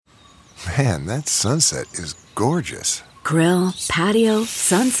Man, that sunset is gorgeous. Grill, patio,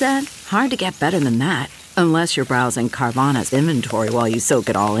 sunset. Hard to get better than that. Unless you're browsing Carvana's inventory while you soak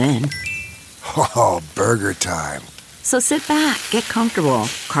it all in. Oh, burger time. So sit back, get comfortable.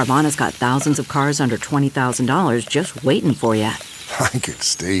 Carvana's got thousands of cars under $20,000 just waiting for you. I could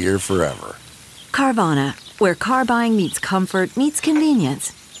stay here forever. Carvana, where car buying meets comfort meets convenience.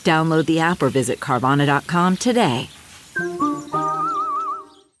 Download the app or visit Carvana.com today.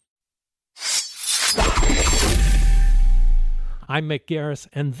 I'm Mick Garris,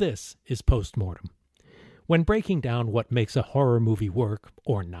 and this is Postmortem. When breaking down what makes a horror movie work,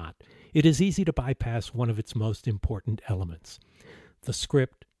 or not, it is easy to bypass one of its most important elements. The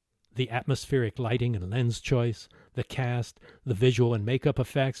script, the atmospheric lighting and lens choice, the cast, the visual and makeup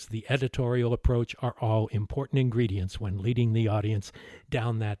effects, the editorial approach are all important ingredients when leading the audience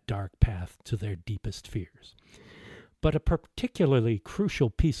down that dark path to their deepest fears. But a particularly crucial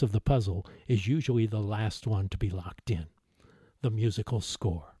piece of the puzzle is usually the last one to be locked in: the musical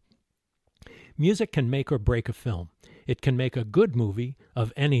score. Music can make or break a film. It can make a good movie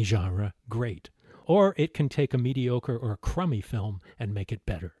of any genre great, or it can take a mediocre or crummy film and make it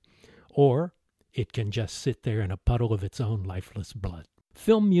better, or it can just sit there in a puddle of its own lifeless blood.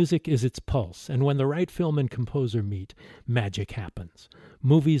 Film music is its pulse, and when the right film and composer meet, magic happens.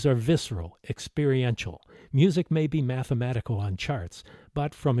 Movies are visceral, experiential. Music may be mathematical on charts,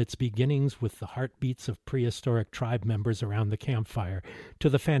 but from its beginnings with the heartbeats of prehistoric tribe members around the campfire to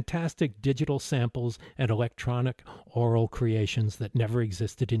the fantastic digital samples and electronic oral creations that never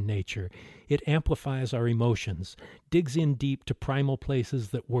existed in nature, it amplifies our emotions, digs in deep to primal places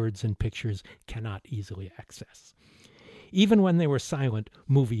that words and pictures cannot easily access. Even when they were silent,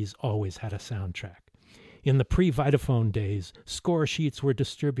 movies always had a soundtrack. In the pre-Vitaphone days, score sheets were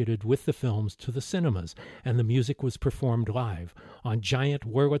distributed with the films to the cinemas, and the music was performed live on giant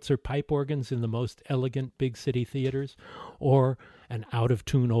Wurlitzer pipe organs in the most elegant big city theaters, or an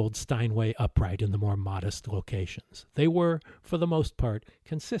out-of-tune old Steinway upright in the more modest locations. They were, for the most part,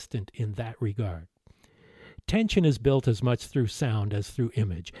 consistent in that regard. Tension is built as much through sound as through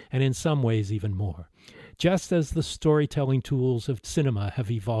image, and in some ways even more. Just as the storytelling tools of cinema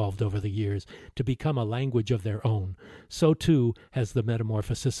have evolved over the years to become a language of their own, so too has the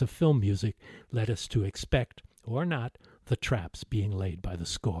metamorphosis of film music led us to expect, or not, the traps being laid by the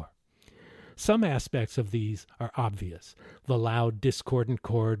score. Some aspects of these are obvious: the loud, discordant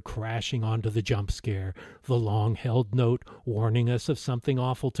chord crashing onto the jump scare, the long-held note warning us of something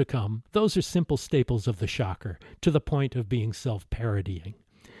awful to come. Those are simple staples of the shocker, to the point of being self-parodying.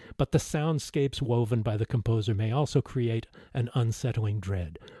 But the soundscapes woven by the composer may also create an unsettling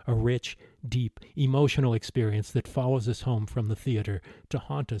dread, a rich, deep, emotional experience that follows us home from the theater to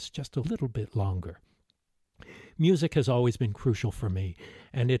haunt us just a little bit longer. Music has always been crucial for me,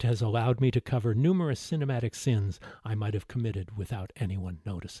 and it has allowed me to cover numerous cinematic sins I might have committed without anyone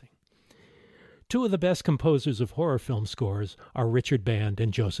noticing. Two of the best composers of horror film scores are Richard Band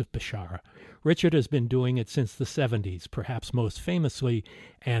and Joseph Bishara. Richard has been doing it since the 70s, perhaps most famously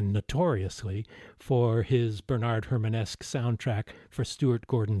and notoriously for his Bernard Herrmann-esque soundtrack for Stuart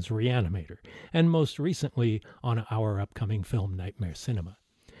Gordon's Reanimator, and most recently on our upcoming film Nightmare Cinema.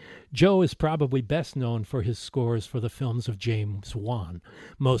 Joe is probably best known for his scores for the films of James Wan,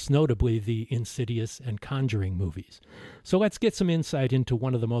 most notably the Insidious and Conjuring movies. So let's get some insight into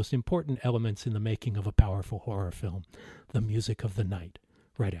one of the most important elements in the making of a powerful horror film, the music of the night,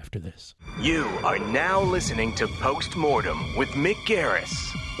 right after this. You are now listening to Postmortem with Mick Garris,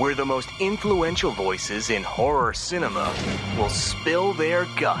 where the most influential voices in horror cinema will spill their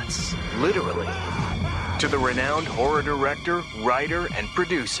guts, literally, to the renowned horror director, writer, and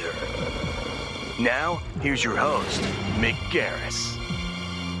producer. Now, here's your host, Mick Garris.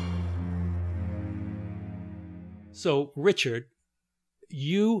 So, Richard,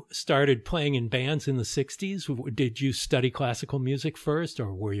 you started playing in bands in the 60s. Did you study classical music first,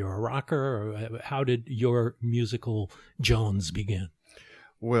 or were you a rocker? Or how did your musical Jones begin?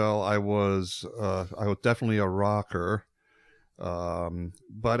 Well, I was definitely a rocker.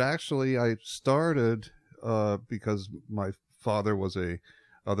 But actually, I started because my father was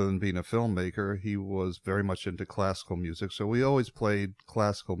other than being a filmmaker, he was very much into classical music. So we always played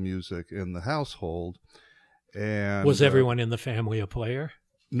classical music in the household. And was everyone in the family a player?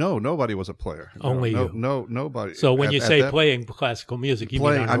 No, nobody was a player. Only you. No, nobody. So when you say playing classical music, you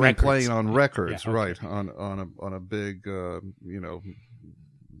mean on records? Playing on records, yeah, okay. Right? On a big,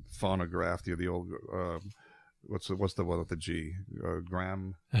 phonograph. The old. What's the one with the G?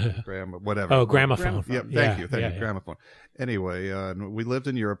 Gram, whatever. Oh, gramophone. Yeah, thank you, gramophone. Anyway, we lived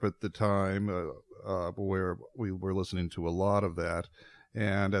in Europe at the time, where we were listening to a lot of that,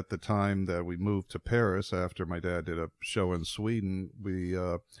 And at the time that we moved to Paris, after my dad did a show in Sweden,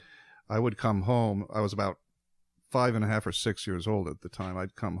 I would come home. I was about 5.5 or 6 years old at the time.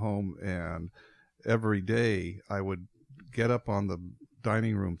 I'd come home, and every day I would get up on the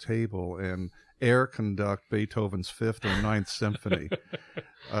dining room table and air conduct Beethoven's Fifth or Ninth Symphony.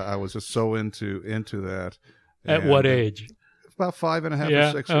 I was just so into that. At what age? About 5.5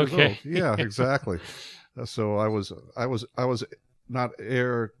 or 6 years old. Yeah, exactly. So I was not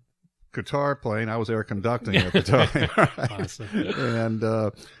air guitar playing. I was air conducting at the time. Right? Awesome.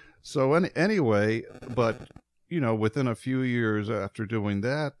 And so anyway, but within a few years after doing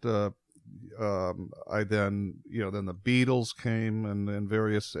that, I then the Beatles came and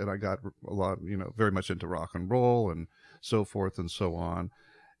various, and I got a lot, very much into rock and roll and so forth and so on.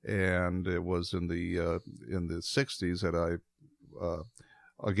 And it was in the 60s that I,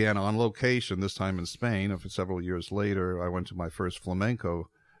 again on location, this time in Spain. Several years later, I went to my first flamenco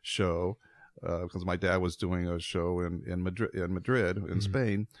show because my dad was doing a show in Madrid, in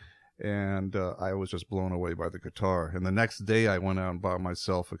Spain. And I was just blown away by the guitar. And the next day I went out and bought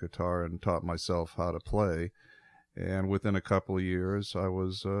myself a guitar and taught myself how to play. And within a couple of years, I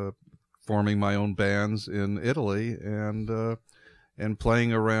was forming my own bands in Italy and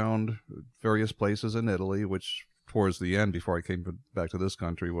playing around various places in Italy, which towards the end, before I came back to this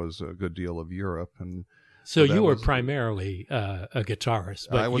country, was a good deal of Europe. And so you were primarily a guitarist,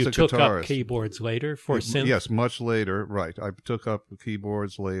 but you took up keyboards later for synth? Yes, much later, right. I took up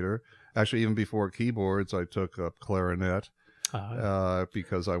keyboards later. Actually, even before keyboards, I took up clarinet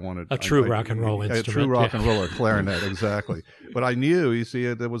because I wanted... A true rock and roll instrument. A true rock and roll, or clarinet, exactly. But I knew, you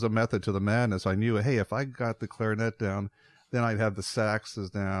see, there was a method to the madness. I knew, hey, if I got the clarinet down, then I'd have the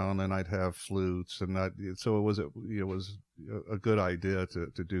saxes down, and I'd have flutes, and so it was a good idea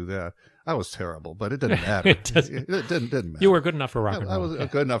to do that. I was terrible, but it didn't matter. It didn't matter. You were good enough for rock and roll. I was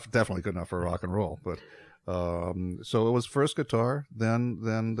definitely good enough for rock and roll. But so it was first guitar, then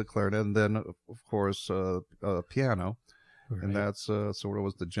the clarinet, and then of course piano, right. And that's sort of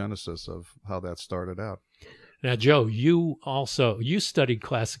was the genesis of how that started out. Now, Joe, you studied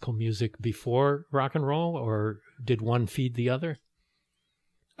classical music before rock and roll, or did one feed the other?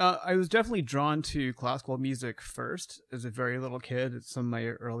 I was definitely drawn to classical music first as a very little kid. Some of my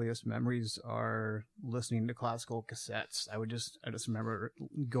earliest memories are listening to classical cassettes. I just remember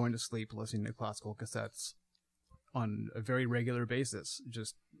going to sleep listening to classical cassettes on a very regular basis.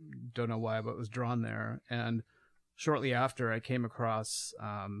 Just don't know why, but was drawn there. And shortly after, I came across...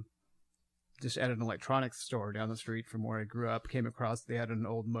 just at an electronics store down the street from where I grew up, they had an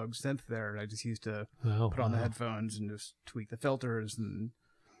old Moog synth there, and I just used to put on the headphones and just tweak the filters, and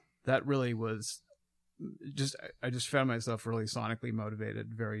that really was I just found myself really sonically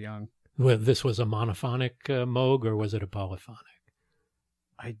motivated very young. Well, this was a monophonic Moog, or was it a polyphonic?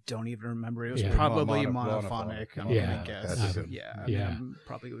 I don't even remember. It was probably monophonic. I'm gonna guess. I'm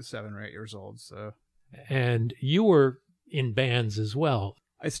probably was 7 or 8 years old. So, and you were in bands as well.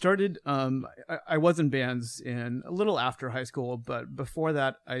 I started, I was in bands in a little after high school, but before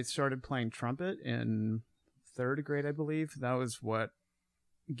that, I started playing trumpet in 3rd grade, I believe. That was what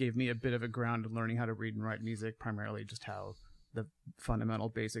gave me a bit of a ground in learning how to read and write music, primarily just how the fundamental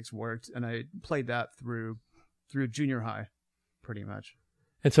basics worked. And I played that through junior high, pretty much.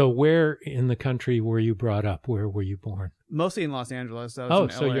 And so where in the country were you brought up? Where were you born? Mostly in Los Angeles. I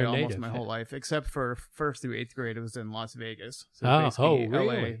was in LA you're almost native. My whole life, except for 1st through 8th grade, it was in Las Vegas. So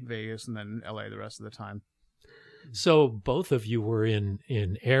really? LA, Vegas, and then LA the rest of the time. So both of you were in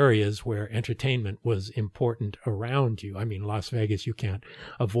areas where entertainment was important around you. I mean, Las Vegas, you can't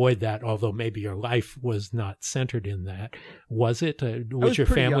avoid that, although maybe your life was not centered in that. Was it? Was your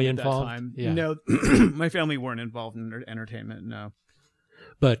family involved? That time. Yeah. No, my family weren't involved in entertainment, no.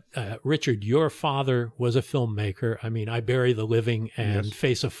 But Richard, your father was a filmmaker. I mean, I Bury the Living and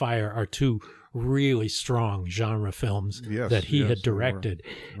Face of Fire are two really strong genre films that he had directed.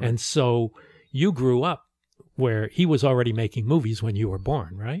 Right. And so you grew up where he was already making movies when you were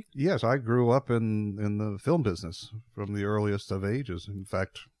born, right? Yes, I grew up in the film business from the earliest of ages. In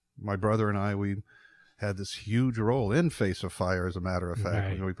fact, my brother and I, we had this huge role in Face of Fire, as a matter of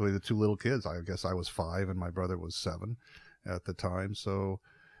fact. Right. We played the two little kids. I guess I was 5 and my brother was 7 at the time. So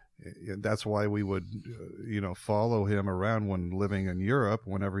that's why we would, follow him around when living in Europe,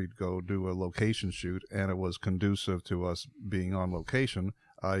 whenever he'd go do a location shoot, and it was conducive to us being on location,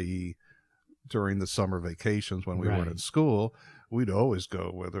 i.e., during the summer vacations when we weren't at school. we'd always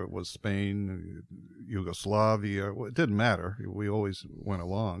go, whether it was Spain, Yugoslavia, it didn't matter. We always went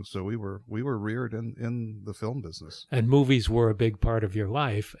along. So we were reared in the film business. And movies were a big part of your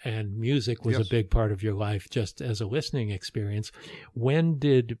life, and music was Yes. a big part of your life just as a listening experience. When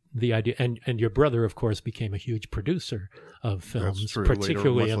did the idea, and your brother, of course, became a huge producer of films, true.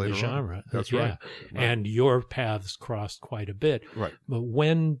 particularly Much in the later on. genre. That's yeah. right. Right. And your paths crossed quite a bit. Right. But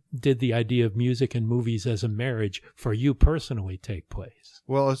when did the idea of music and movies as a marriage for you personally take place?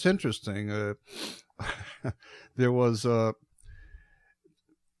 Well, it's interesting. There was,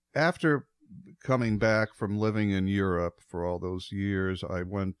 after coming back from living in Europe for all those years, I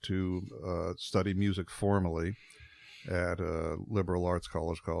went to study music formally at a liberal arts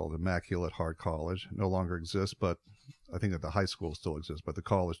college called Immaculate Heart College. It no longer exists, but I think that the high school still exists, but the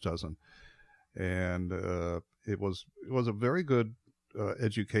college doesn't. And it was a very good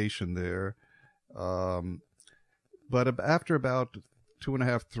education there. But after about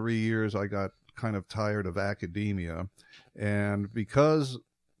 2.5, 3 years, I got kind of tired of academia. And because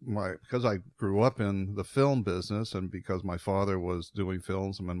I grew up in the film business, and because my father was doing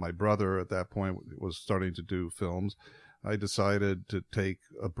films, and my brother at that point was starting to do films, I decided to take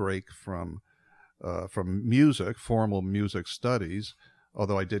a break from music, formal music studies,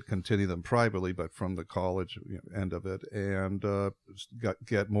 although I did continue them privately, but from the college end of it, and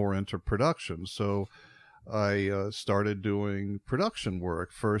get more into production. So I started doing production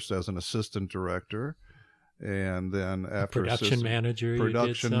work, first as an assistant director, and then after Production manager.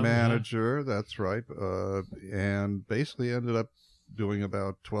 production manager, that's right, and basically ended up doing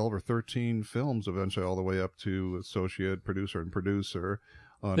about 12 or 13 films, eventually all the way up to associate producer and producer.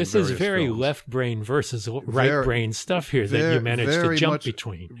 On This is various very films. left brain versus right brain stuff here that you managed to jump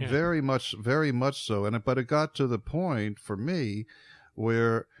between. Yeah. Very much so. But it got to the point for me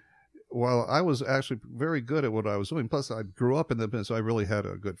where, while I was actually very good at what I was doing, plus I grew up in the business, so I really had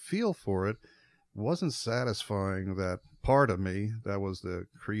a good feel for it, wasn't satisfying that part of me that was the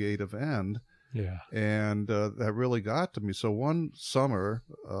creative end. Yeah. And that really got to me. So one summer,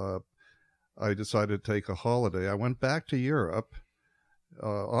 I decided to take a holiday. I went back to Europe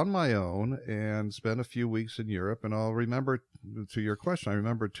on my own and spent a few weeks in Europe. And I'll remember, to your question, I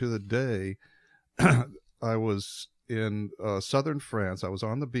remember to the day I was in southern France. I was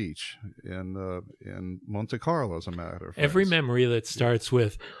on the beach in Monte Carlo, as a matter of fact. Every memory that starts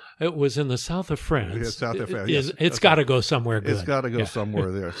with it was in the south of France. Yeah, south of France. It's Yes, got to go somewhere good. It's got to go Yeah.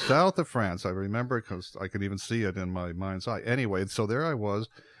 somewhere there. South of France, I remember, because I could even see it in my mind's eye. Anyway, so there I was.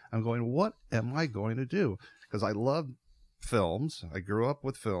 I'm going, what am I going to do? Because I loved films. I grew up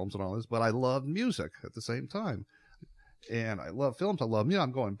with films and all this, but I loved music at the same time. And I love films. I love music.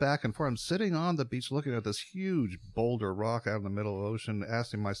 I'm going back and forth. I'm sitting on the beach looking at this huge boulder rock out in the middle of the ocean,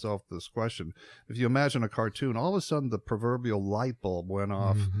 asking myself this question. If you imagine a cartoon, all of a sudden the proverbial light bulb went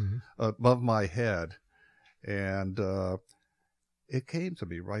off above my head. And it came to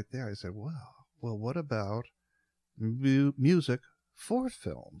me right there. I said, well, what about music for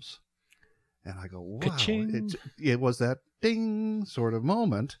films? And I go, wow. Ka-ching. It was that ding sort of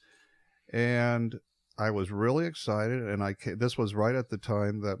moment. And I was really excited, and this was right at the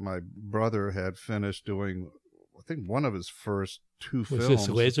time that my brother had finished doing, I think, one of his first two films. Was this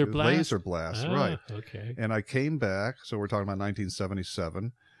Laser Blast? Laser Blast, right. Okay. And I came back, so we're talking about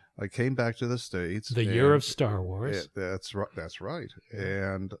 1977. I came back to the States. The year of Star Wars. That's right.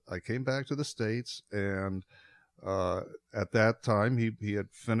 And I came back to the States, and at that time, he had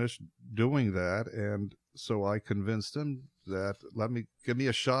finished doing that, and so I convinced him that give me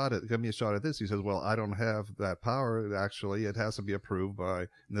a shot at this. He says, well, I don't have that power. Actually, it has to be approved by,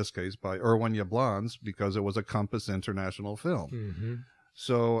 in this case, by Erwin Yablans, because it was a Compass International film. Mm-hmm.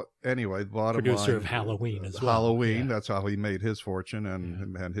 So anyway, bottom Producer line, of Halloween as well. Halloween, Yeah. that's how he made his fortune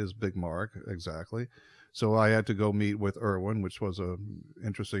and his big mark, exactly. So I had to go meet with Erwin, which was a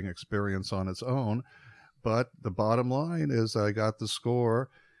interesting experience on its own. But the bottom line is I got the score,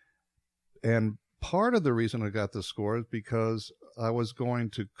 and part of the reason I got the score is because I was going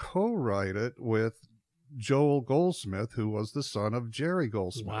to co-write it with Joel Goldsmith, who was the son of Jerry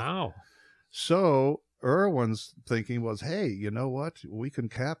Goldsmith. Wow. So Erwin's thinking was, hey, you know what? We can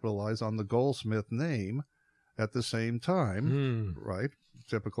capitalize on the Goldsmith name at the same time, right?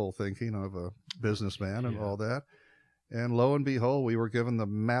 Typical thinking of a businessman and all that. And lo and behold, we were given the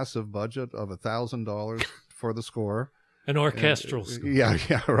massive budget of $1,000 for the score. An orchestral score. Yeah,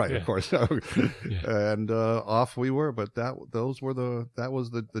 right, Yeah. of course. And off we were. But that was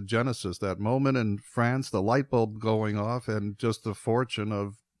the genesis, that moment in France, the light bulb going off, and just the fortune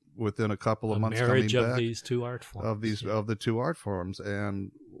of, within a couple of months, marriage coming of back, these two art forms. of the two art forms.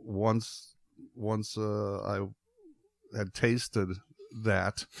 And once I had tasted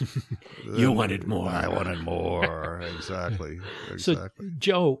that, You then wanted more. I wanted more. Exactly. So,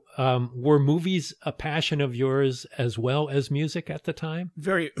 Joe, were movies a passion of yours as well as music at the time?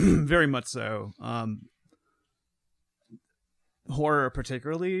 Very, very much so. Horror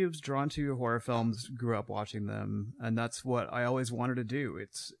particularly, was drawn to horror films, grew up watching them, and that's what I always wanted to do.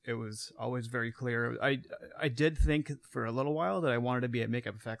 It was always very clear. I did think for a little while that I wanted to be a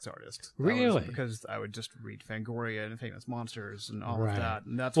makeup effects artist. Really? Because I would just read Fangoria and Famous Monsters and all Right. of that.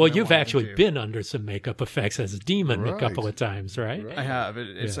 And that's Well, what I you've wanted to actually do. been under some makeup effects as a demon a Right. couple of times, right? Right. I have.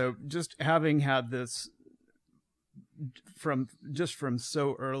 Yeah. So just having had this from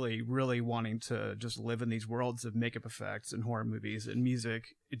so early, really wanting to just live in these worlds of makeup effects and horror movies and music,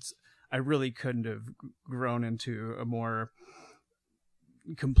 I really couldn't have grown into a more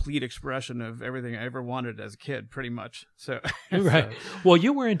complete expression of everything I ever wanted as a kid, pretty much. So Right. Well,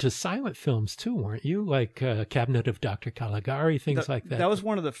 you were into silent films too, weren't you? Like Cabinet of Dr. Caligari, things like that. That was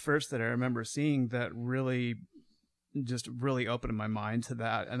one of the first that I remember seeing that really opened my mind to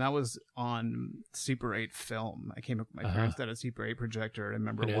that, and that was on Super 8 film. I came up with my parents that had a Super 8 projector, and I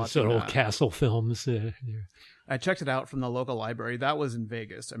remember And watching little that. castle films. I checked it out from the local library. That was in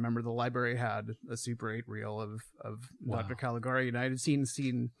Vegas. I remember the library had a Super 8 reel of Wow. Dr. Caligari, and I had seen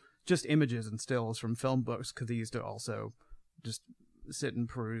just images and stills from film books, because they used to also just sit and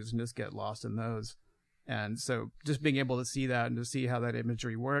peruse and just get lost in those. And so just being able to see that and to see how that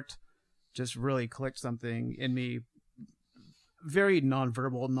imagery worked just really clicked something in me. Very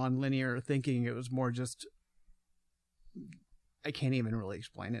nonverbal, nonlinear thinking. It was more just, I can't even really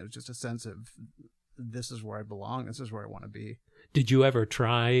explain it. It was just a sense of, this is where I belong. This is where I want to be. Did you ever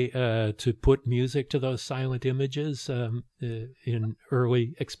try to put music to those silent images in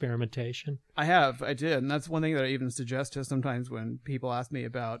early experimentation? I did. And that's one thing that I even suggest to sometimes when people ask me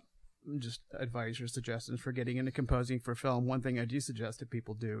about just advice or suggestions for getting into composing for film. One thing I do suggest that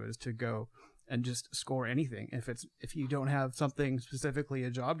people do is to go and just score anything. If you don't have something specifically a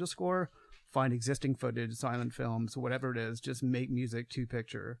job to score, find existing footage, silent films, whatever it is, just make music to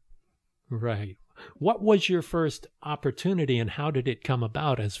picture. Right. What was your first opportunity and how did it come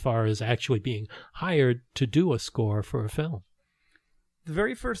about as far as actually being hired to do a score for a film? The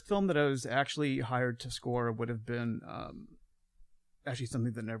very first film that I was actually hired to score would have been actually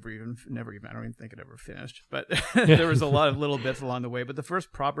something that never even I don't even think it ever finished, but there was a lot of little bits along the way. But the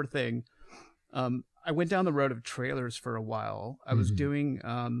first proper thing, I went down the road of trailers for a while. I was doing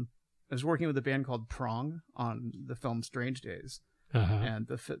I was working with a band called Prong on the film Strange Days. And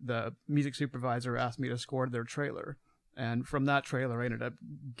the music supervisor asked me to score their trailer, and from that trailer I ended up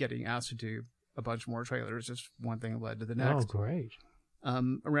getting asked to do a bunch more trailers. Just one thing led to the next. Oh, great.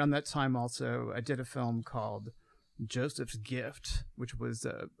 Around that time also I did a film called Joseph's Gift, which was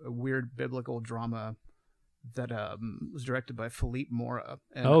a weird biblical drama that was directed by Philippe Mora.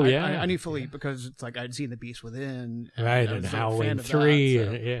 And I knew Philippe because it's like I'd seen The Beast Within, right, I and was a fan Howling of 3,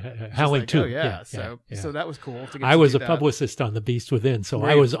 that, so Howling like, 2. oh, yeah. So that was cool. To get I to was do a that. publicist on The Beast Within, so I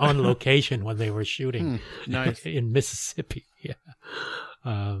Right. was on location when they were shooting Nice. in Mississippi. Yeah.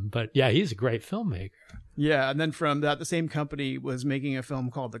 But yeah, he's a great filmmaker. Yeah, and then from that, the same company was making a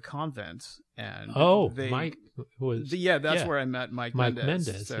film called The Convent, and Mike was that's where I met Mike Mendez.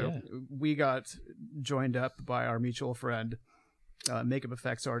 Mendez, So we got joined up by our mutual friend, makeup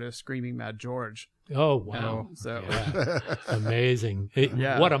effects artist Screaming Mad George. Oh wow! So Yeah. Amazing!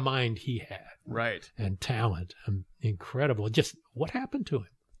 Yeah. What a mind he had, right, and talent, incredible. Just what happened to him?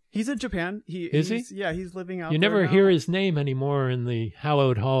 he's in Japan. Is he? Yeah, he's living out. You there never now. hear his name anymore in the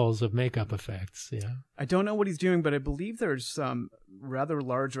hallowed halls of makeup effects. Yeah. I don't know what he's doing, but I believe there's some rather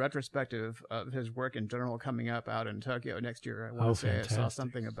large retrospective of his work in general coming up out in Tokyo next year. I want to say I saw fantastic.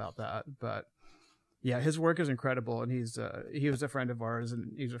 something about that, but yeah, his work is incredible, and he was a friend of ours,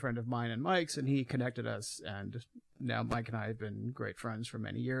 and he's a friend of mine and Mike's, and he connected us, and now Mike and I have been great friends for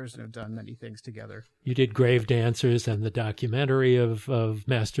many years and have done many things together. You did Grave Dancers and the documentary of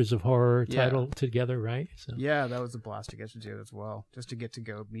Masters of Horror title together, right? So. Yeah, that was a blast to get to do as well, just to get to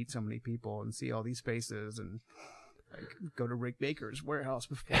go meet so many people and see all these faces and like go to Rick Baker's warehouse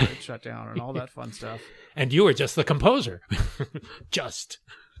before it shut down and all that fun stuff. And you were just the composer. Just.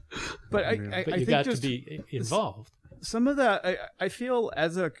 But I But you think got just to be involved. some of that I feel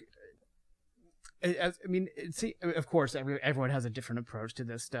as I mean, see, of course, everyone has a different approach to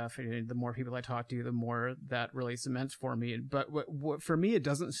this stuff. And the more people I talk to, the more that really cements for me. But what for me, it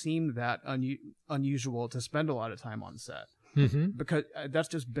doesn't seem that unusual to spend a lot of time on set. Mm-hmm. Because that's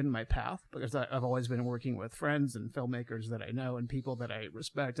just been my path. Because I've always been working with friends and filmmakers that I know and people that I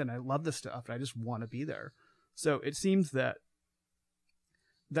respect, and I love the stuff. And I just want to be there. So it seems that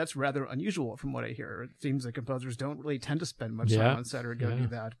that's rather unusual from what I hear. It seems like composers don't really tend to spend much Yeah. time on set or go do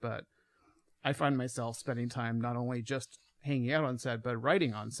that, but I find myself spending time not only just hanging out on set, but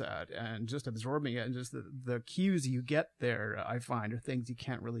writing on set and just absorbing it, and just the cues you get there, I find, are things you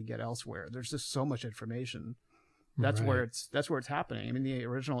can't really get elsewhere. There's just so much information. That's where it's happening. I mean, the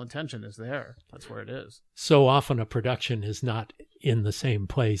original intention is there. That's where it is. So often a production is not in the same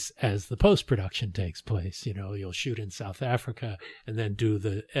place as the post-production takes place. You know, you'll shoot in South Africa and then do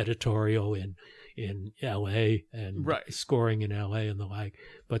the editorial in LA and scoring in LA and the like.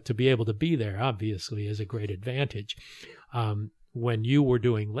 But to be able to be there, obviously, is a great advantage. When you were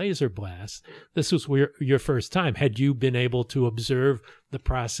doing Laser Blast, this was your first time. Had you been able to observe the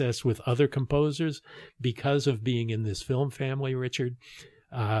process with other composers because of being in this film family, Richard?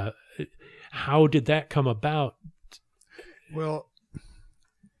 How did that come about? Well,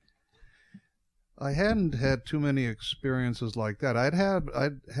 I hadn't had too many experiences like that. I'd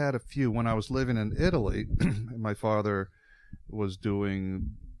had a few when I was living in Italy. My father was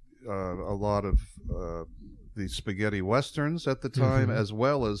doing a lot of the spaghetti westerns at the time, as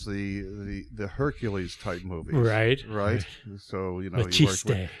well as the Hercules type movies. Right. So he worked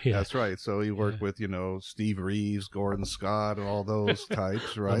with, that's right. So he worked with Steve Reeves, Gordon Scott, and all those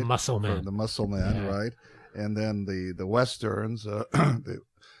types, right? The Muscle Man, right? And then the westerns,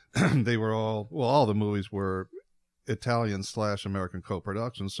 they were all the movies were Italian/American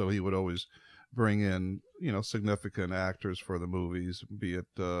co-productions. So he would always bring in significant actors for the movies, be it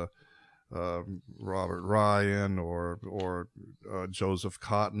Robert Ryan or Joseph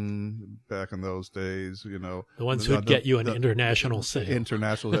Cotton back in those days, the ones who'd get you an international sale.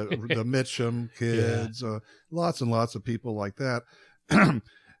 The Mitchum kids, lots and lots of people like that.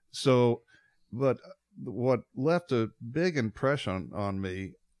 So, but what left a big impression on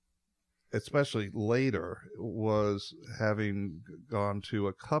me, especially later, was having gone to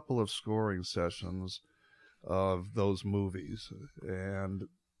a couple of scoring sessions of those movies. And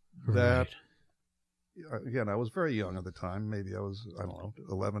that, again, I was very young at the time. Maybe I was,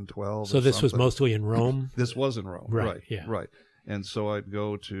 11, 12. So this was mostly in Rome? This was in Rome, right. Yeah. Right. And so I'd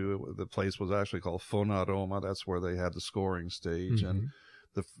go to, the place was actually called Fonaroma. That's where they had the scoring stage. And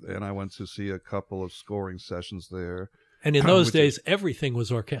I went to see a couple of scoring sessions there. And in those days, everything was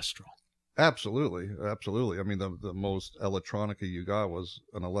orchestral. Absolutely. I mean, the most electronica you got was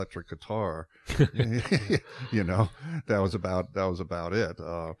an electric guitar. That was about it.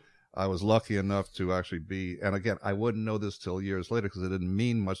 I was lucky enough to actually be, and again, I wouldn't know this till years later because it didn't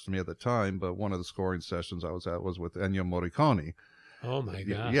mean much to me at the time, but one of the scoring sessions I was at was with Ennio Morricone. Oh my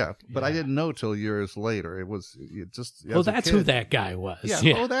God! Yeah, but I didn't know till years later. That's who that guy was.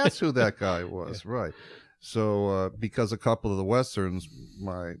 Yeah. Oh, that's who that guy was. Right. So because a couple of the westerns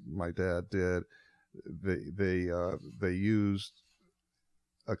my dad did, they used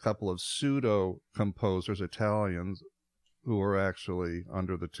a couple of pseudo composers, Italians, who were actually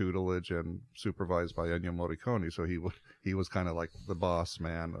under the tutelage and supervised by Ennio Morricone. So he was kind of like the boss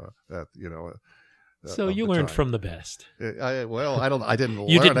man So you learned from the best. I didn't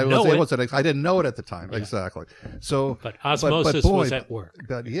you learn. Didn't know it. I didn't know it at the time. Yeah. Exactly. So, but osmosis was at work.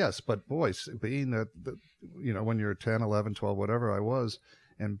 But being at when you're 10, 11, 12, whatever I was,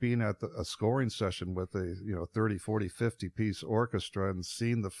 and being at a scoring session with a 30, 40, 50 piece orchestra and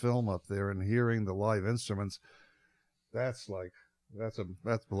seeing the film up there and hearing the live instruments, that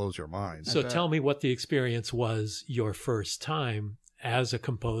blows your mind. So tell me what the experience was your first time as a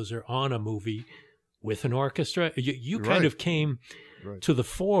composer on a movie with an orchestra. You kind of came to the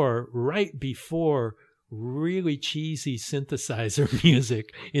fore right before really cheesy synthesizer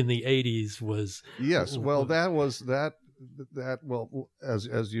music in the 80s was. Yes, well,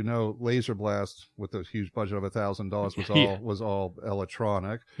 as you know, Laser Blast with a huge budget of $1,000 was all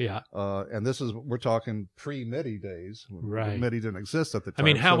electronic. Yeah. And we're talking pre-MIDI days. Right. MIDI didn't exist at the time. I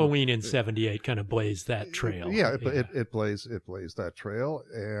mean, Halloween in '78 kind of blazed that trail. Yeah, it blazed that trail.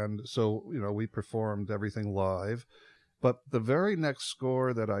 And so, we performed everything live. But the very next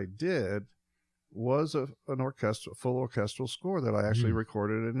score that I did was an full orchestral score that I actually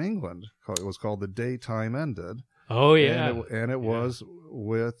recorded in England. It was called The Day Time Ended. Oh, yeah. And it was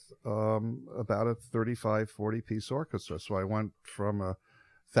with about a 35, 40 piece orchestra. So I went from a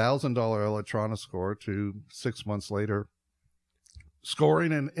 $1,000 electronic score to 6 months later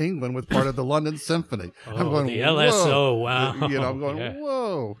scoring in England with part of the London Symphony. Oh, I'm going, the LSO, whoa. wow. I'm going,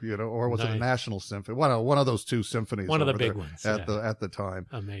 whoa, or was it a National Symphony? One of those two symphonies. One of the big ones. At the time.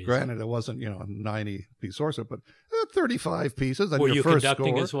 Amazing. Granted, it wasn't, a 90 piece orchestra, but 35 pieces. Were you first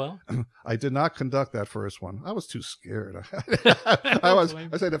conducting score, as well? I did not conduct that first one. I was too scared. I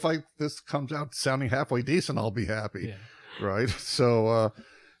said, if this comes out sounding halfway decent, I'll be happy. Yeah. Right. So,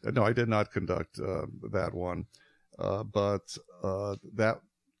 No, I did not conduct that one, but that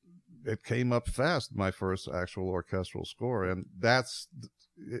it came up fast. My first actual orchestral score, and that's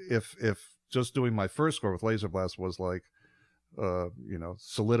if just doing my first score with Laser Blast was like,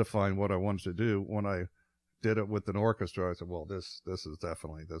 solidifying what I wanted to do. When I did it with an orchestra, I said, well, this is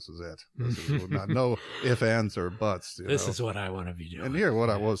it. This is not no ifs, ands, or buts. This is what I want to be doing. And here,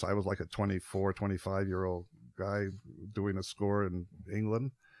 I was like a 24, 25-year-old guy doing a score in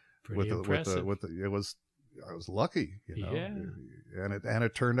England. Pretty impressive. I was lucky, Yeah. and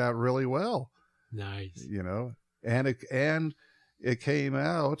it turned out really well. Nice. And it came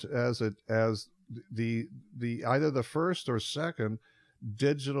out as the either the first or second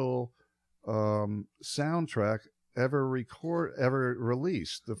digital soundtrack ever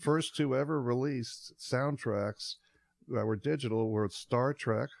released. The first two ever released soundtracks that were digital were Star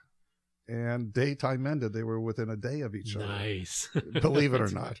Trek and Daytime Ended. They were within a day of each other. Nice. Believe it or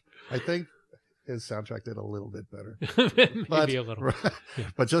not. I think his soundtrack did a little bit better. Maybe a little. Yeah.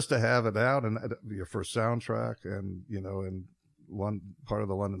 But just to have it out and your first soundtrack and, and one part of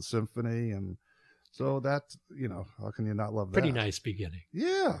the London Symphony. And so that, how can you not love that? Pretty nice beginning.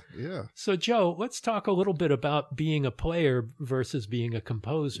 Yeah. Yeah. So Joe, let's talk a little bit about being a player versus being a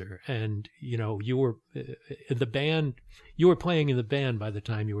composer. And, you were in the band, you were playing in the band by the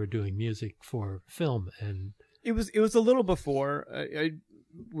time you were doing music for film. And it was a little before. I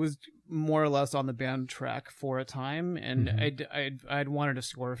was more or less on the band track for a time, and I'd wanted to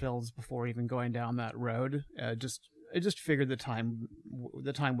score films before even going down that road. I just figured the time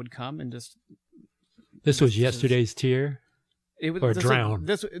would come, and just this was Yesterday's Tear, Drown. Drown.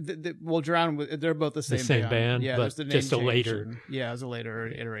 They're both the same band, yeah, but just a later, it was a later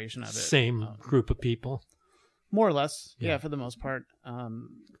iteration of it. Same group of people, more or less, yeah, for the most part.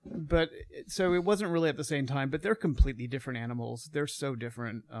 But so it wasn't really at the same time. But they're completely different animals. They're so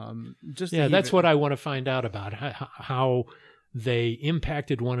different. That's what I want to find out about how they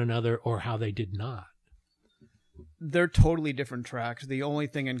impacted one another or how they did not. They're totally different tracks. The only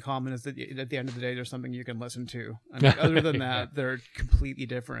thing in common is that at the end of the day, there's something you can listen to. I mean, other than that, they're completely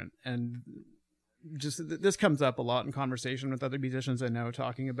different. And just this comes up a lot in conversation with other musicians I know,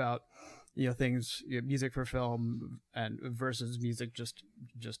 talking about things, music for film and versus music just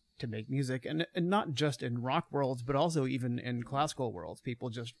to make music, and not just in rock worlds, but also even in classical worlds. People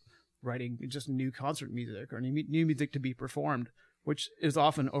just writing just new concert music or new music to be performed, which is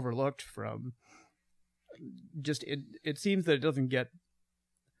often overlooked from. Just it seems that it doesn't get,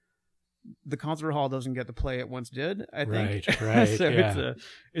 the concert hall doesn't get the play it once did, I think. Right. So yeah.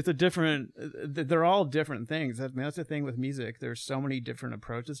 it's a different, they're all different things. That's the thing with music. There's so many different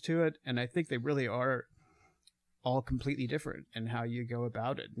approaches to it, and I think they really are all completely different, and how you go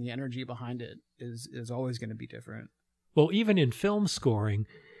about it and the energy behind it is always going to be different. Well, even in film scoring,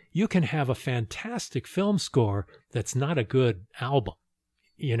 you can have a fantastic film score that's not a good album.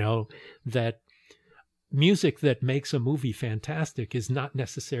 That music that makes a movie fantastic is not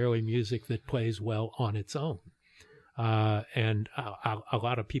necessarily music that plays well on its own. And a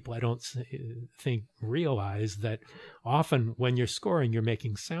lot of people, I don't think, realize that often when you're scoring, you're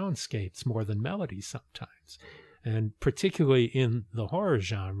making soundscapes more than melodies sometimes. And particularly in the horror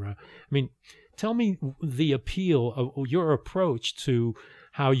genre. I mean, tell me the appeal of your approach to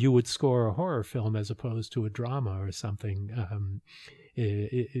how you would score a horror film as opposed to a drama or something.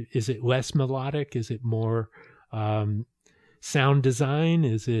 Is it less melodic? Is it more sound design?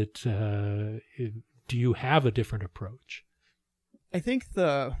 Is it? Do you have a different approach? I think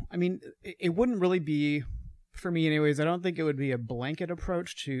it wouldn't really be, for me anyways, I don't think it would be a blanket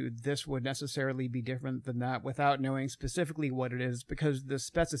approach to this would necessarily be different than that without knowing specifically what it is, because the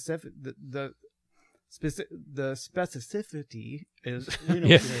specificity is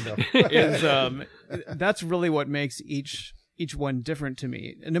that's really what makes each one different to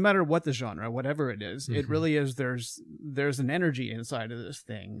me. And no matter what the genre, whatever it is, it really is, there's an energy inside of this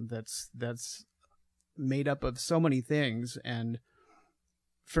thing that's made up of so many things. And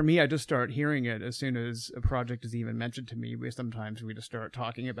for me, I just start hearing it as soon as a project is even mentioned to me. Sometimes we just start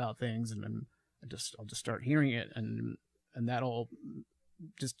talking about things, and then I'll just start hearing it, and that'll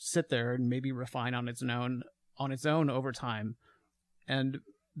just sit there and maybe refine on its own over time. And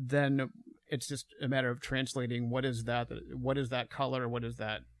then it's just a matter of translating what is that color, what is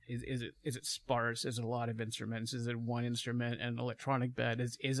that, is it sparse, is it a lot of instruments, is it one instrument and an electronic bed,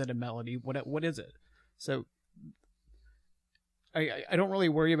 is it a melody, what is it? So I don't really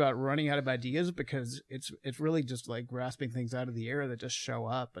worry about running out of ideas, because it's really just like grasping things out of the air that just show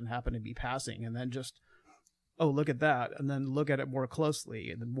up and happen to be passing, and then just oh, look at that, and then look at it more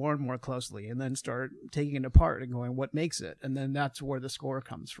closely, and then more and more closely, and then start taking it apart and going, what makes it? And then that's where the score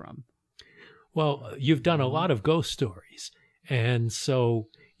comes from. Well, you've done a lot of ghost stories, and so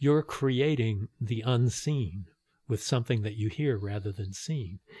you're creating the unseen with something that you hear rather than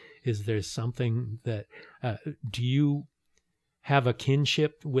seen. Is there something that, do you have a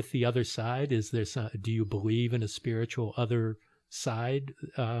kinship with the other side? Is there do you believe in a spiritual other side,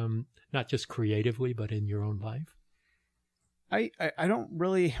 not just creatively, but in your own life? I don't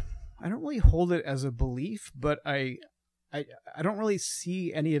really hold it as a belief, but I don't really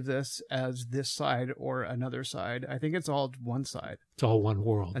see any of this as this side or another side. I think it's all one side. It's all one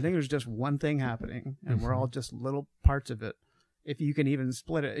world. I think there's just one thing happening, and we're all just little parts of it. If you can even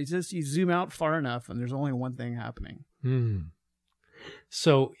split it, it's just you zoom out far enough, and there's only one thing happening.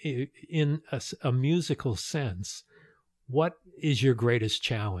 So, in a musical sense, what is your greatest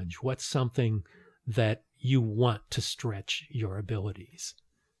challenge? What's something that you want to stretch your abilities?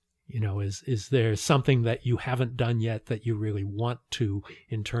 You know, is there something that you haven't done yet that you really want to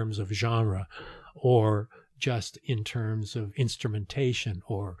in terms of genre, or just in terms of instrumentation,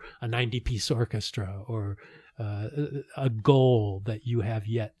 or a 90-piece orchestra, or a goal that you have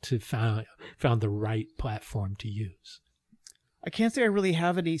yet to found the right platform to use? I can't say I really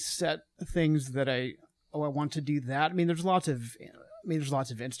have any set things that I want to do that. I mean, there's lots of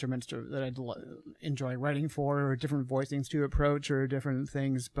instruments that I'd enjoy writing for, or different voicings to approach, or different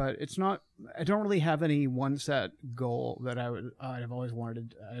things. But it's not. I don't really have any one set goal that I've always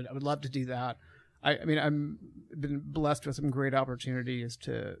wanted. I would love to do that. I mean, I've been blessed with some great opportunities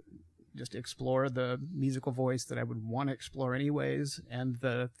to just explore the musical voice that I would want to explore anyways, and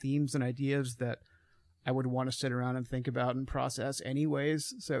the themes and ideas that I would want to sit around and think about and process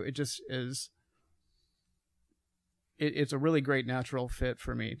anyways. So it just is. It's a really great natural fit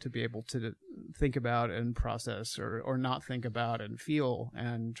for me to be able to think about and process, or not think about and feel,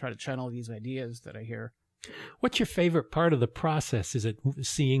 and try to channel these ideas that I hear. What's your favorite part of the process? Is it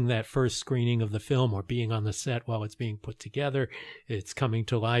seeing that first screening of the film, or being on the set while it's being put together, it's coming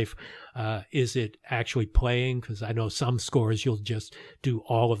to life? Is it actually playing? Because I know some scores you'll just do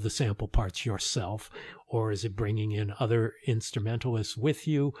all of the sample parts yourself. Or is it bringing in other instrumentalists with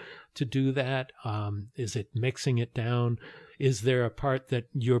you to do that? Is it mixing it down? Is there a part that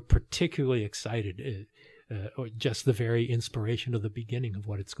you're particularly excited, or just the very inspiration of the beginning of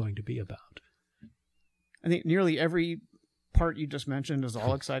what it's going to be about? I think nearly every part you just mentioned is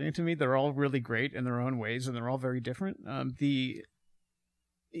all exciting to me. They're all really great in their own ways, and they're all very different. The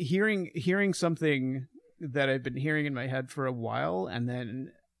hearing something that I've been hearing in my head for a while, and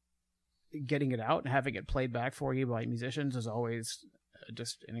then getting it out and having it played back for you by musicians is always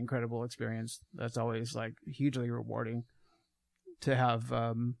just an incredible experience. That's always like hugely rewarding to have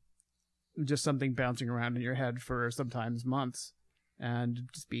just something bouncing around in your head for sometimes months, and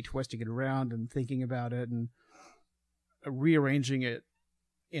just be twisting it around and thinking about it and rearranging it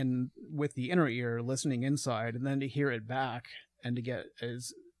with the inner ear, listening inside, and then to hear it back and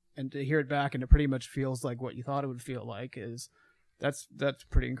to hear it back and it pretty much feels like what you thought it would feel like that's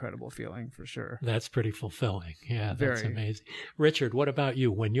pretty incredible feeling for sure. That's pretty fulfilling. Yeah, that's Very. Amazing. Richard, what about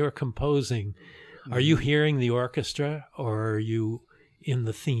you? When you're composing, are you hearing the orchestra, or are you in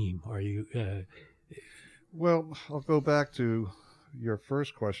the theme? Are you? Well, I'll go back to your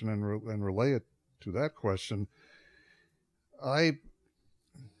first question and relay it to that question.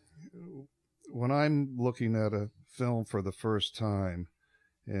 When I'm looking at a film for the first time,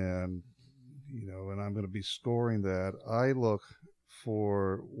 and I'm going to be scoring that, I look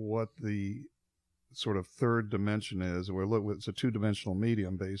for what the sort of third dimension is. It's a two-dimensional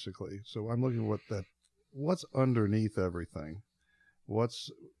medium, basically. So I'm looking at what's underneath everything. What's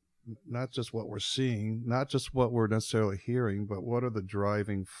not just what we're seeing, not just what we're necessarily hearing, but what are the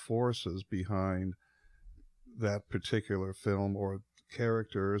driving forces behind that particular film, or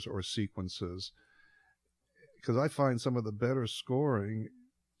characters, or sequences. Because I find some of the better scoring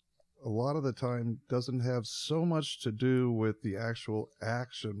a lot of the time doesn't have so much to do with the actual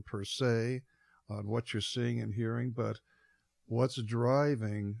action per se on what you're seeing and hearing, but what's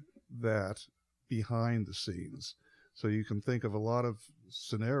driving that behind the scenes. So you can think of a lot of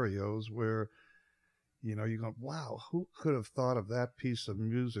scenarios where, you go, wow, who could have thought of that piece of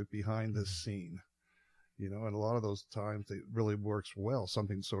music behind this scene? And a lot of those times it really works well,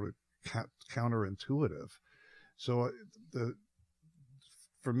 something sort of counterintuitive. So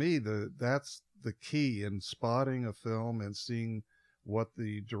for me, that's the key in spotting a film and seeing what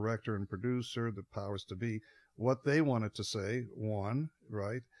the director and producer, the powers to be, what they wanted to say,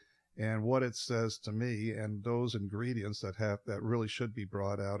 right? And what it says to me, and those ingredients that really should be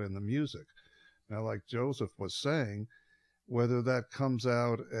brought out in the music. Now, like Joseph was saying, whether that comes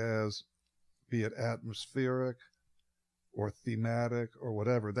out as, be it atmospheric or thematic or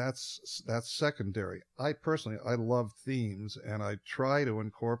whatever, that's secondary. I love themes, and I try to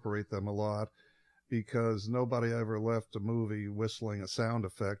incorporate them a lot, because nobody ever left a movie whistling a sound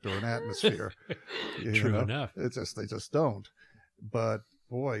effect or an atmosphere. True enough. They just don't. But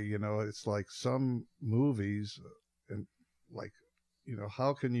boy, it's like some movies, and like,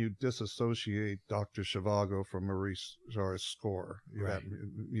 how can you disassociate Dr. Zhivago from Maurice Jarre's score? You have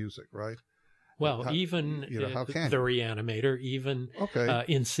music, right? Well, how, even how can The you? Reanimator, even Okay.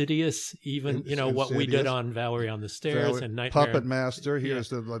 Insidious, even what we did on Valerie on the Stairs and Nightmare. Puppet Master. Here's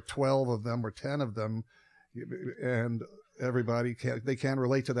the 12 of them or 10 of them, and everybody can't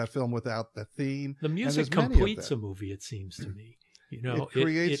relate to that film without the theme. The music And there's many of completes them. a movie, it seems to me. It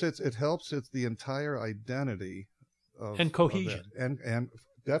creates it helps the entire identity of, and cohesion, of and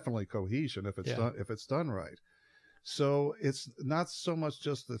definitely cohesion if it's done right. So it's not so much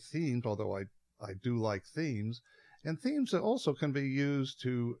just the themes, although I do like themes, and themes also can be used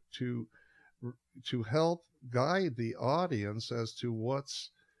to help guide the audience as to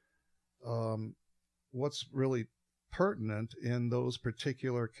what's really pertinent in those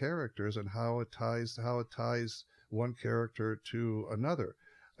particular characters and how it ties one character to another.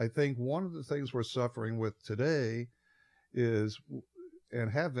 I think one of the things we're suffering with today is, and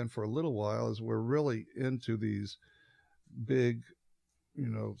have been for a little while, is we're really into these big,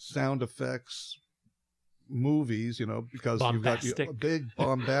 sound effects movies, because bombastic. you've got big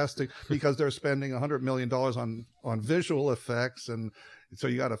bombastic, because they're spending $100 million on visual effects, and so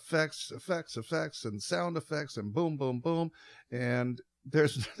you got effects and sound effects and boom, boom, boom, and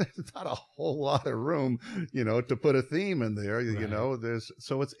there's not a whole lot of room, to put a theme in there.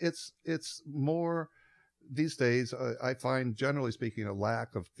 It's more these days. I find, generally speaking, a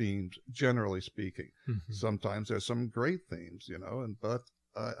lack of themes. Generally speaking, sometimes there's some great themes, but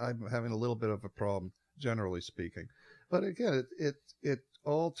I'm having a little bit of a problem, generally speaking. But again, it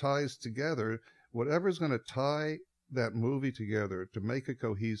all ties together. Whatever's going to tie that movie together to make it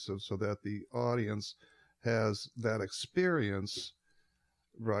cohesive, so that the audience has that experience,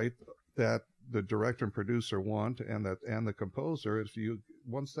 right, that the director and producer want, and the composer.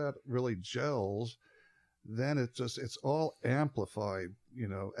 Once that really gels, then it's all amplified,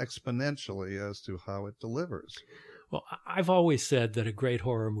 exponentially as to how it delivers. Well, I've always said that a great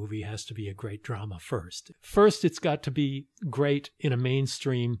horror movie has to be a great drama first. First, it's got to be great in a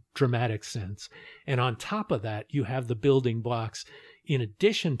mainstream dramatic sense. And on top of that, you have the building blocks, in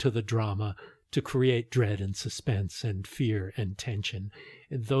addition to the drama, to create dread and suspense and fear and tension.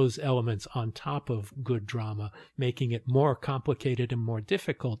 And those elements on top of good drama, making it more complicated and more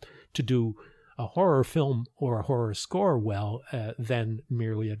difficult to do a horror film or a horror score well than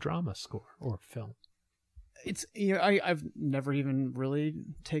merely a drama score or film. It's I've never even really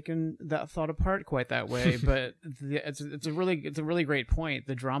taken that thought apart quite that way, but it's a really great point.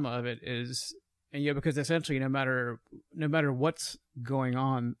 The drama of it is, and because essentially no matter what's going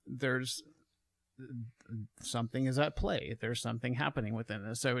on, there's something is at play. There's something happening within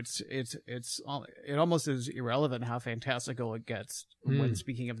this. So it almost is irrelevant how fantastical it gets when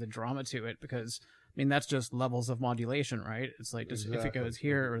speaking of the drama to it, because that's just levels of modulation, right? It's like just if it goes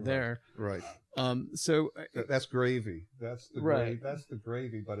here or there, right? So that's gravy. That's the That's the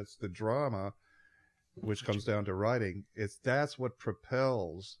gravy, but it's the drama, which comes down to writing. That's what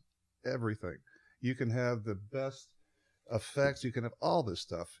propels everything. You can have the best effects, you can have all this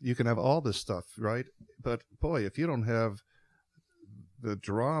stuff, right? But boy, if you don't have the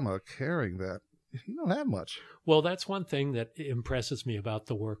drama carrying that, you don't have much. Well, that's one thing that impresses me about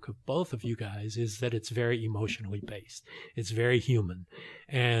the work of both of you guys, is that it's very emotionally based. It's very human.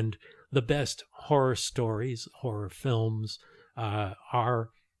 And the best horror stories, horror films,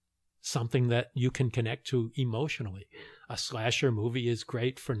 are something that you can connect to emotionally. A slasher movie is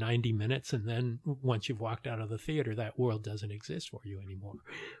great for 90 minutes, and then once you've walked out of the theater, that world doesn't exist for you anymore.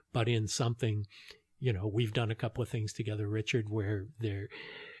 But in something, we've done a couple of things together, Richard, where they're,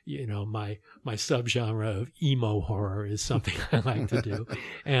 my subgenre of emo horror is something I like to do.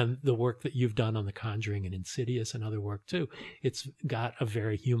 And the work that you've done on The Conjuring and Insidious and other work too, it's got a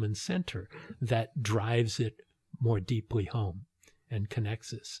very human center that drives it more deeply home and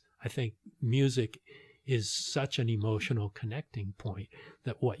connects us. I think music is such an emotional connecting point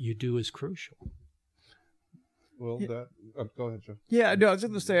that what you do is crucial. Well, go ahead, Joe. Yeah, no, I was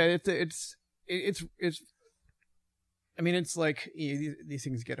going to say it's it's like these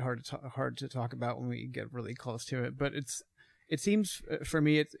things get hard to talk about when we get really close to it, but it seems for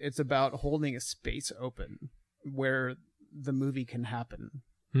me it's about holding a space open where the movie can happen.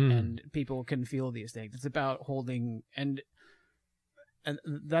 and people can feel these things. It's about holding, and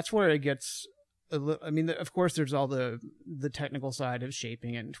that's where it gets a little, I mean, of course there's all the technical side of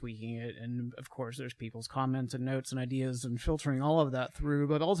shaping it and tweaking it, and of course there's people's comments and notes and ideas and filtering all of that through,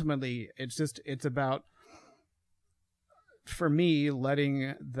 but ultimately it's about, for me,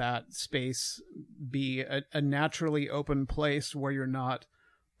 letting that space be a naturally open place where you're not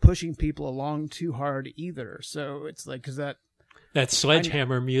pushing people along too hard either. So it's like, because that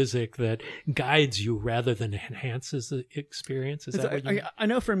sledgehammer music that guides you rather than enhances the experience. Is that what you mean? I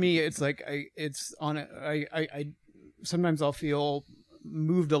know for me, it's like I sometimes I'll feel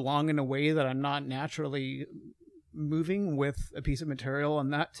moved along in a way that I'm not naturally moving with a piece of material,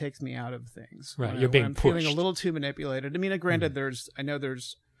 and that takes me out of things. Right, you're being I'm pushed. feeling a little too manipulated. I mean, granted,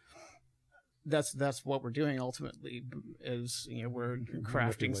 that's what we're doing ultimately, is, you know, we're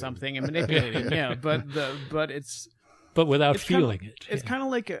crafting something and manipulating. Yeah, but without feeling it. It's kind of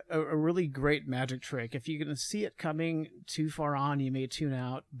like a really great magic trick. If you're going to see it coming too far on, you may tune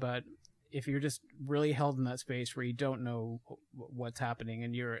out. But if you're just really held in that space where you don't know what's happening,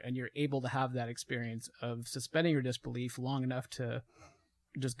 and you're able to have that experience of suspending your disbelief long enough to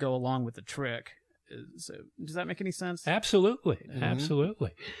just go along with the trick. So, does that make any sense? Absolutely.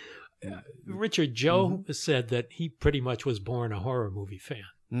 Absolutely. Richard, Joe said that he pretty much was born a horror movie fan.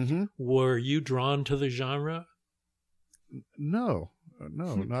 Mm-hmm. Were you drawn to the genre? No,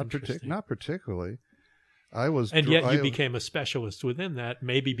 not particularly. I was, and yet you became a specialist within that,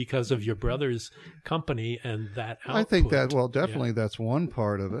 maybe because of your brother's company and that output. I think that, well, definitely that's one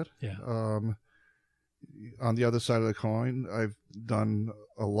part of it. Yeah. On the other side of the coin, I've done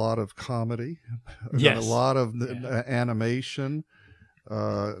a lot of comedy. I've Yes. done a lot of animation,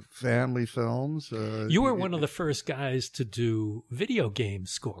 family films. You were one of the first guys to do video game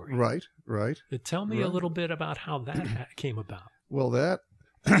scoring. Right. Tell me a little bit about how that came about. Well, that,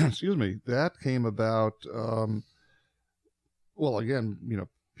 excuse me, that came about, well, again, you know,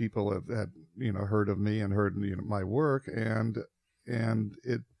 people had, you know, heard of me and heard, you know, my work, and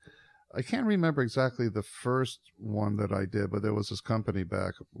it, I can't remember exactly the first one that I did, but there was this company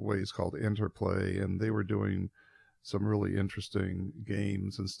back ways called Interplay, and they were doing some really interesting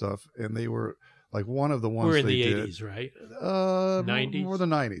games and stuff, and they were like one of the ones we're in they the did. 80s, right? 90s? More the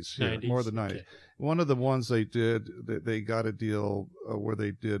 90s. Yeah, 90s? more the 90s. Okay. One of the ones they did, they got a deal where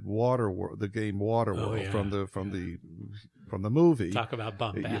they did the game Waterworld from the movie. Talk about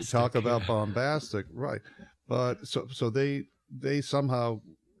bombastic. Talk about bombastic, right? But so they somehow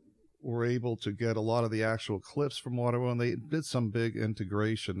were able to get a lot of the actual clips from Waterworld, and they did some big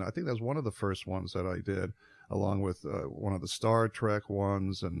integration. I think that was one of the first ones that I did, along with one of the Star Trek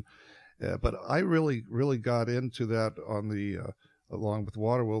ones, and but I really got into that on the along with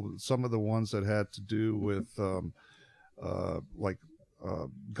Waterworld. Some of the ones that had to do with like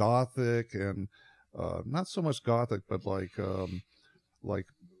Gothic, and not so much Gothic, but like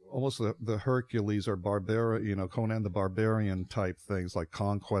almost the Hercules or Barbarian, you know, Conan the Barbarian type things, like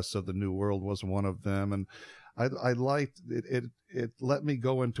Conquest of the New World was one of them, and I liked it. It let me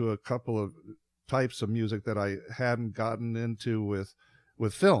go into a couple of types of music that I hadn't gotten into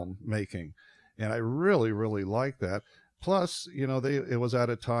with film making, and I really liked that. Plus, you know, it was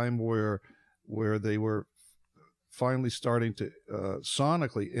at a time where they were finally starting to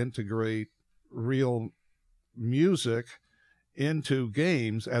sonically integrate real music into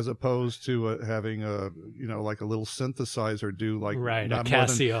games, as opposed to having you know, like a little synthesizer do like not a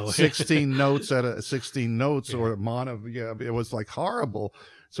Casio. more than 16 notes at a 16 notes or mono. Yeah, it was like horrible.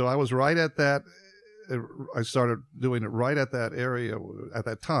 So I was right at that. I started doing it right at that area, at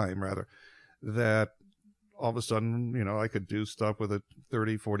that time rather, that all of a sudden, you know, I could do stuff with a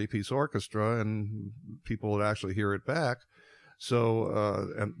 30, 40 piece orchestra and people would actually hear it back.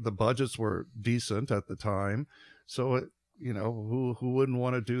 So, and the budgets were decent at the time. So it, you know, who wouldn't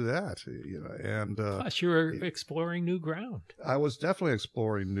want to do that? You know, and plus you were exploring new ground. I was definitely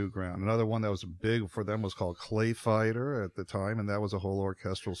exploring new ground. Another one that was big for them was called Clay Fighter at the time, and that was a whole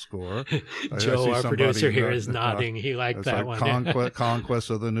orchestral score. Joe, our producer here, is nodding. He liked that like one.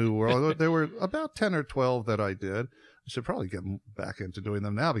 Conquest of the New World. There were about 10 or 12 that I did. I should probably get back into doing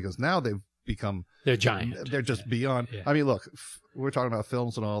them now, because now they've become, they're giant. They're just beyond. Yeah. I mean, look, we're talking about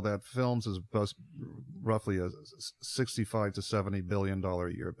films and all that. Films is roughly a $65 to $70 billion a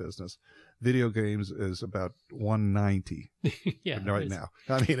year business. Video games is about 190 right now.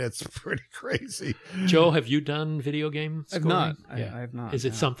 I mean, it's pretty crazy. Joe, have you done video game scoring? I've not. I have not. Is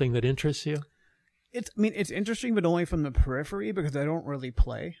it something that interests you? I mean, it's interesting, but only from the periphery, because I don't really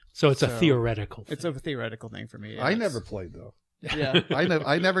play. So it's a theoretical thing. It's a theoretical thing for me. I never played, though. Yeah.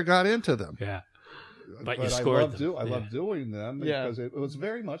 I never got into them. Yeah. But you I scored love them. I love doing them Yeah. because it was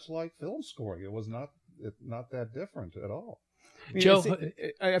very much like film scoring. It was not that different at all. I mean, Joe,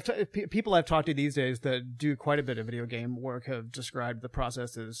 people I've talked to these days that do quite a bit of video game work have described the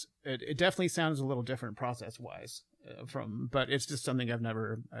process as it definitely sounds a little different process wise but it's just something I've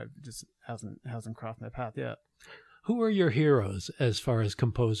just hasn't crossed my path yet. who are your heroes as far as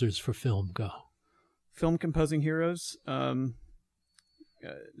composers for film go? Film composing heroes,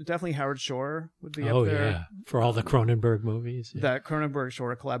 definitely Howard Shore would be Oh up there. yeah, for all the Cronenberg movies. Yeah. That Cronenberg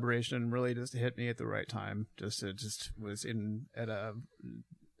Shore collaboration really just hit me at the right time.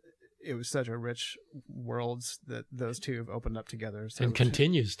 It was such a rich worlds that those two have opened up together. So and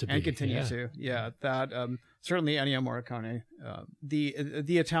continues to be. and continues yeah. to. Yeah, that certainly Ennio Morricone.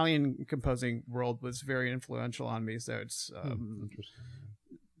 The Italian composing world was very influential on me. So it's Interesting.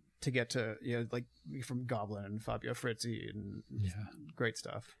 to get to like from Goblin and Fabio Frizzi and great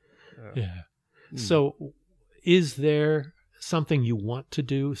stuff. Yeah. So is there something you want to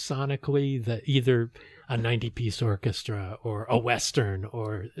do sonically, that either a 90-piece orchestra or a Western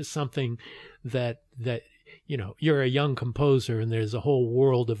or something that you're a young composer and there's a whole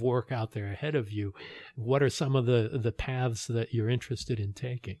world of work out there ahead of you? What are some of the paths that you're interested in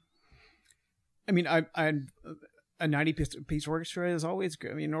taking? I mean, a 90-piece orchestra is always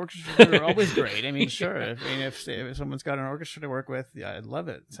good. I mean, orchestras are always great. I mean, sure. If someone's got an orchestra to work with, yeah, I'd love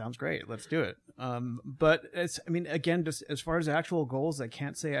it. Sounds great. Let's do it. But again, just as far as actual goals, I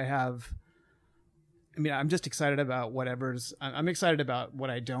can't say I have. I mean, I'm just excited about whatever's. I'm excited about what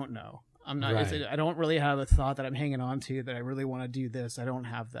I don't know. I'm not. Right. I don't really have a thought that I'm hanging on to that I really want to do this. I don't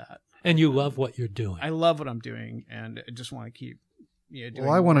have that. And you love what you're doing. I love what I'm doing, and I just want to keep. Doing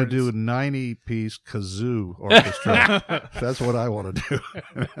Well, I want to words. do a 90-piece kazoo orchestra. That's what I want to do.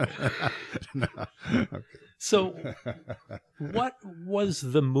 No. Okay. So what was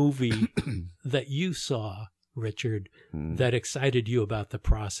the movie that you saw, Richard, that excited you about the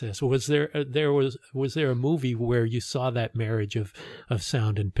process? Was there a movie where you saw that marriage of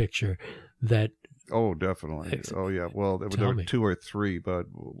sound and picture that? Oh, definitely. Oh, yeah. Well, there Tell were me. 2 or 3, but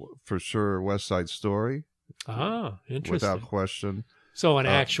for sure, West Side Story, Interesting. without question. So an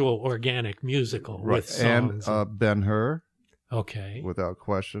actual organic musical with songs. And Ben-Hur, okay. without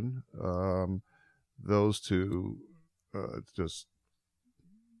question. Those two, just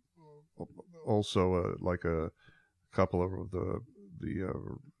also like a couple of the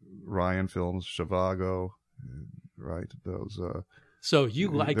Ryan films, Zhivago, right? Those. So you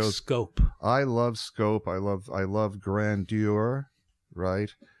like those- scope. I love scope. I love grandeur,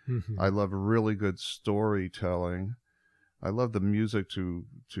 right? Mhm. I love really good storytelling. I love the music to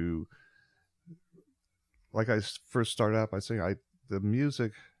like I first started out by saying, the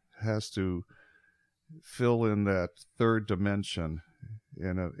music has to fill in that third dimension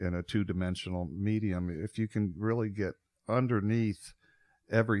in a 2-dimensional medium. If you can really get underneath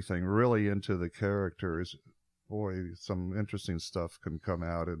everything, really into the characters, boy, some interesting stuff can come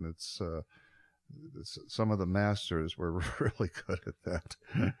out, and it's some of the masters were really good at that.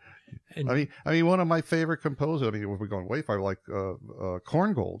 And I mean, one of my favorite composers. I mean, we're going way far, like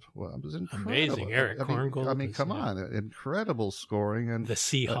Korngold. Well, it was incredible. Amazing, Eric Korngold I mean, is, come yeah. on, incredible scoring and the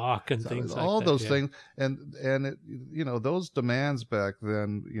Seahawk and things like that. all those yeah. things, and it, those demands back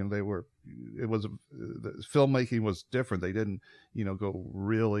then. It was the filmmaking was different. They didn't go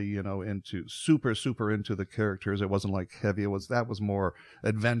really super into the characters. It wasn't like heavy. That was more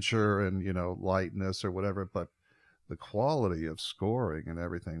adventure and lightness or whatever. But the quality of scoring and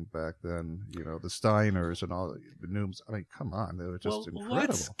everything back then, the Steiners and all the Nooms. I mean, come on, they were just incredible.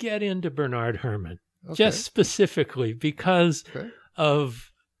 Let's get into Bernard Herrmann, Okay. just specifically because Okay. of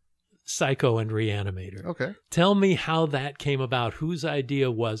Psycho and Reanimator. Okay. Tell me how that came about. Whose idea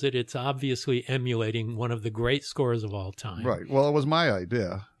was it? It's obviously emulating one of the great scores of all time. Right. Well, it was my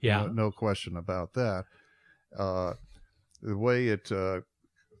idea. Yeah. No question about that. The way it,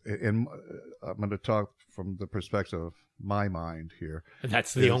 I'm going to talk from the perspective of my mind here.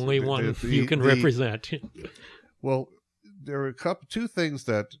 That's the only one the- you can the- represent. Well, there were two things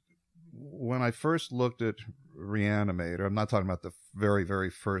that when I first looked at Reanimator, I'm not talking about the very, very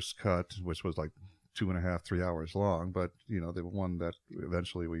first cut, which was like 2.5, 3 hours long, but the one that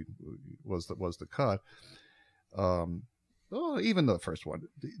eventually was the cut. Even the first one,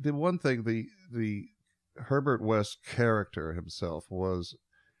 the one thing, the Herbert West character himself was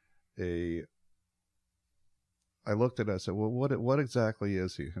I looked at it, I said, well, what exactly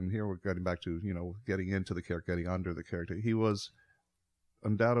is he? And here we're getting back to, getting into the character, getting under the character. He was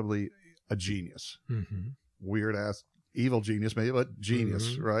undoubtedly a genius. Mm-hmm. Weird ass, evil genius, maybe, but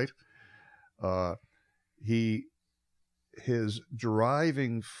genius, Mhm. right? His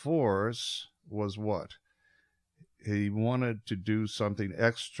driving force was what? He wanted to do something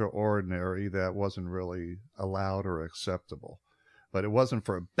extraordinary that wasn't really allowed or acceptable. But it wasn't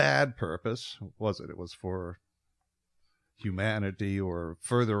for a bad purpose, was it? It was for humanity or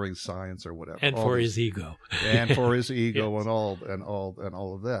furthering science or whatever. And for his ego. And for his ego Yes. and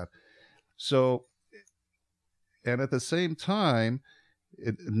all of that. So, and at the same time,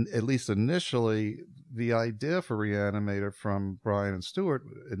 at least initially, the idea for Reanimator from Brian and Stewart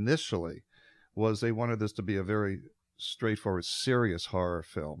initially was they wanted this to be a very straightforward, serious horror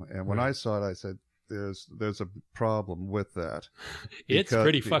film. And when Right. I saw it, I said, there's a problem with that. It's Because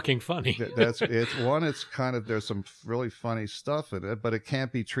pretty fucking funny. It's kind of, there's some really funny stuff in it, but it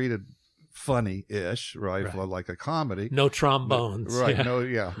can't be treated funny-ish, right? Right. Like a comedy. No trombones. Right.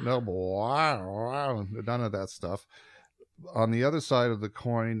 Yeah. No, none of that stuff. On the other side of the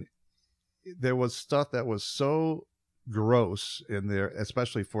coin, there was stuff that was so gross in there,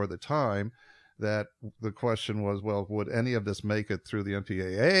 especially for the time, that the question was, well, would any of this make it through the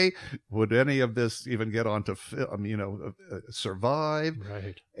MPAA? Would any of this even get onto film, survive?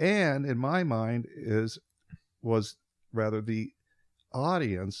 Right. And in my mind was rather the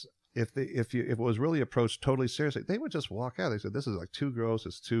audience, if it was really approached totally seriously, they would just walk out. They said, this is like too gross,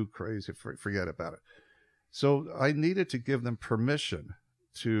 it's too crazy, forget about it. So I needed to give them permission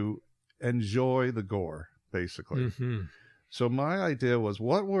to enjoy the gore, basically. Mm-hmm. So my idea was,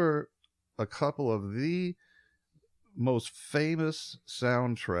 what were a couple of the most famous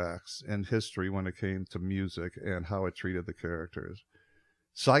soundtracks in history when it came to music and how it treated the characters?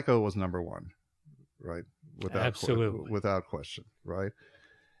 Psycho was number one, right? Absolutely. Without question, right?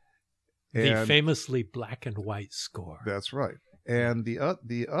 The famously black and white score. That's right. And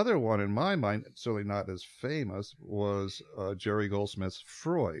the other one, in my mind, certainly not as famous, was Jerry Goldsmith's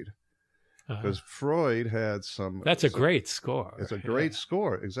Freud. Because Freud had some... That's a great score. It's a great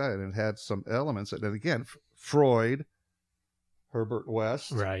score, exactly. And it had some elements. And then again, Freud, Herbert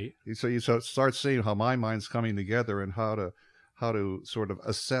West. Right. So you start seeing how my mind's coming together and how to sort of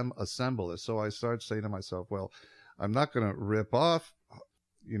assemble this. So I started saying to myself, well, I'm not going to rip off,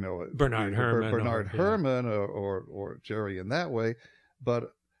 Bernard Herrmann or Jerry in that way,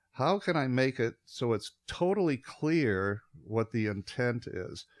 but how can I make it so it's totally clear what the intent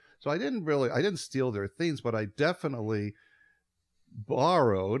is? So I didn't steal their themes, but I definitely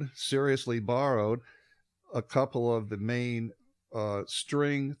seriously borrowed a couple of the main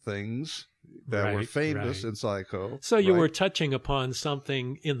string things that were famous in Psycho. So you were touching upon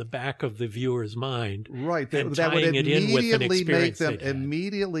something in the back of the viewer's mind, right? And that would tying it in with an experience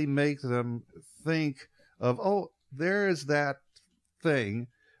immediately make them think of, oh, there is that thing,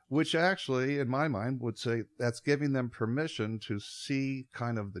 which actually, in my mind, would say that's giving them permission to see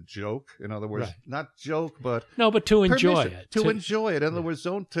kind of the joke. In other words, not joke, but to enjoy it. To enjoy it. In other words,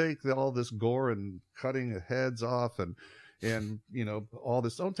 don't take all this gore and cutting heads off and all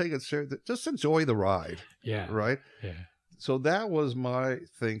this. Don't take it serious. Just enjoy the ride. Yeah. Right. Yeah. So that was my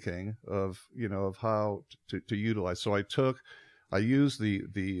thinking of how to utilize. So I used the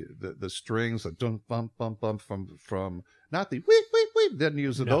strings, the dunk bump bump bump from not the weep weep weep. Didn't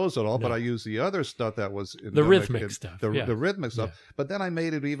use those at all, but I used the other stuff that was in the rhythmic stuff. The rhythmic stuff. But then I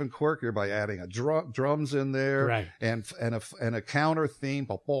made it even quirkier by adding a drums in there, right? And a counter theme.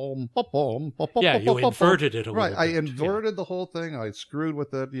 You inverted it a little right. bit. I inverted the whole thing. I screwed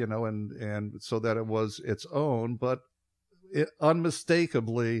with it, and so that it was its own, but it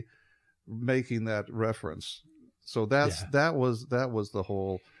unmistakably making that reference. So that was the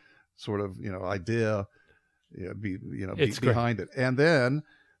whole sort of idea, behind it. And then,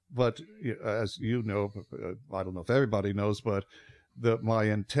 but as you know, I don't know if everybody knows, but my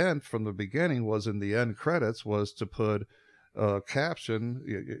intent from the beginning was in the end credits was to put a caption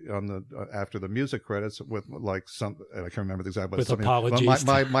on after the music credits with like some, I can't remember the exact, but with apologies.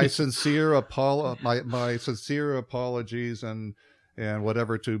 My sincere my sincere apologies and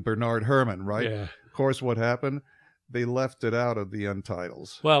whatever to Bernard Herrmann, right? Yeah. Of course, what happened? They left it out of the end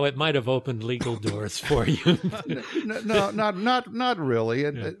titles. Well, it might have opened legal doors for you. No, not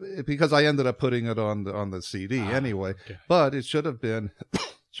really, because I ended up putting it on the CD anyway. Okay. But it should have been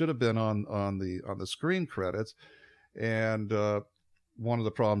on the screen credits. And one of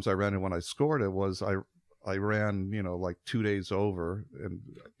the problems I ran into when I scored it was I ran, like 2 days over, and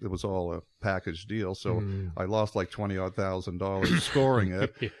it was all a package deal. So I lost like $20,000 scoring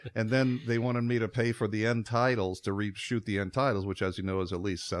it. Yeah. And then they wanted me to pay for the end titles to reshoot the end titles, which, as you know, is at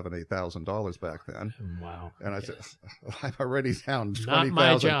least $7,000-8,000 back then. Wow. And I said, I'm already down $20,000. Not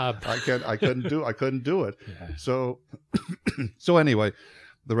my job. I couldn't do it. Yeah. So anyway,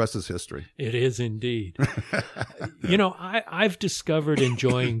 the rest is history. It is indeed. I've discovered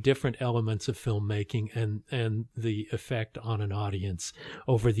enjoying different elements of filmmaking and the effect on an audience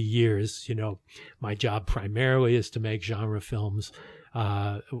over the years. My job primarily is to make genre films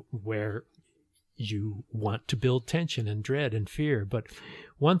where you want to build tension and dread and fear. But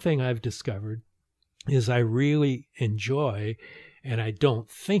one thing I've discovered is I really enjoy, and I don't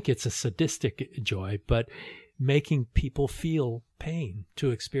think it's a sadistic joy, but making people feel pain,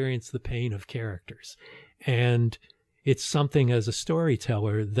 to experience the pain of characters. And it's something as a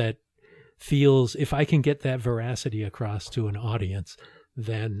storyteller that feels, if I can get that veracity across to an audience,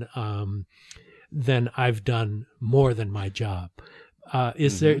 then I've done more than my job.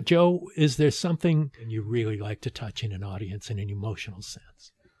 Is there, Joe, is there something you really like to touch in an audience in an emotional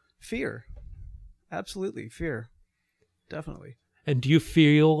sense? Fear. Absolutely. Fear. Definitely. And do you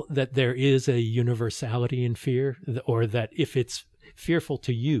feel that there is a universality in fear, or that if it's fearful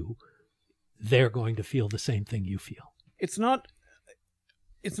to you, they're going to feel the same thing you feel? It's not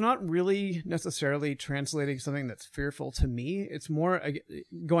really necessarily translating something that's fearful to me. It's more,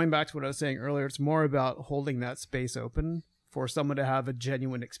 going back to what I was saying earlier, it's more about holding that space open for someone to have a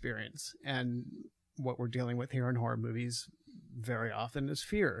genuine experience. And what we're dealing with here in horror movies very often is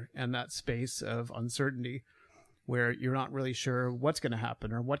fear, and that space of uncertainty, where you're not really sure what's going to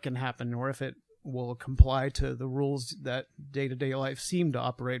happen or what can happen, or if it will comply to the rules that day-to-day life seem to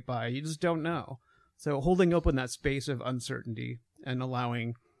operate by. You just don't know. So holding open that space of uncertainty and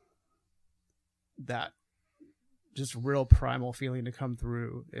allowing that just real primal feeling to come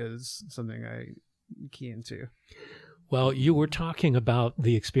through is something I key into. Well, you were talking about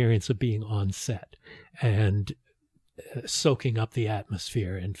the experience of being on set and soaking up the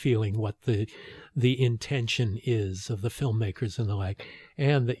atmosphere and feeling what the intention is of the filmmakers and the like,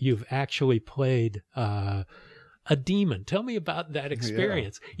 and that you've actually played a demon. Tell me about that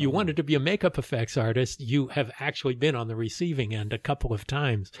experience. Yeah. You wanted to be a makeup effects artist. You have actually been on the receiving end a couple of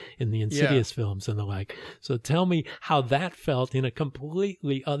times in the Insidious films and the like. So tell me how that felt in a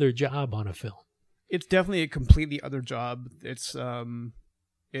completely other job on a film. It's definitely a completely other job. It's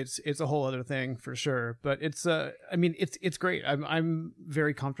a whole other thing for sure, but it's great. I'm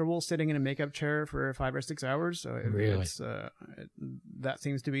very comfortable sitting in a makeup chair for 5 or 6 hours. So really? That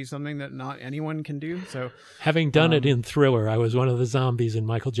seems to be something that not anyone can do. So having done it in Thriller, I was one of the zombies in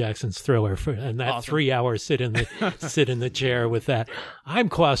Michael Jackson's Thriller, and that awesome. 3 hours sit in the chair with that. I'm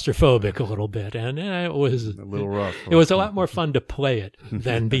claustrophobic a little bit, and it was a little rough. It was a lot more fun to play it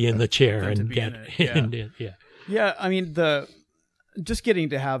than be in the chair and get in it. Yeah. Yeah. I mean, just getting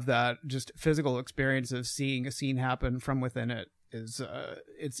to have that just physical experience of seeing a scene happen from within it is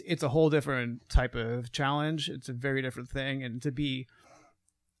it's a whole different type of challenge. It's a very different thing. And to be,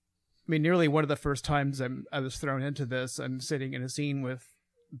 nearly one of the first times I was thrown into this, I'm sitting in a scene with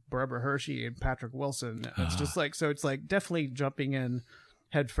Barbara Hershey and Patrick Wilson. It's just like, so it's like definitely jumping in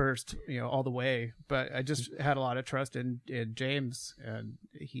head first, all the way. But I just had a lot of trust in James, and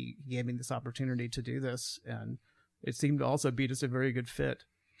he gave me this opportunity to do this, and it seemed to also be just a very good fit.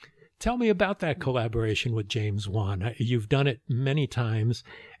 Tell me about that collaboration with James Wan. You've done it many times,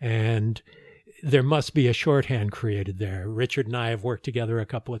 and there must be a shorthand created there. Richard and I have worked together a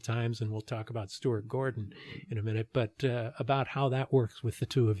couple of times, and we'll talk about Stuart Gordon in a minute, but about how that works with the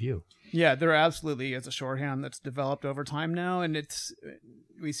two of you. Yeah, there absolutely is a shorthand that's developed over time now, and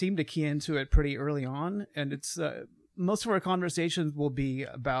we seem to key into it pretty early on, and it's most of our conversations will be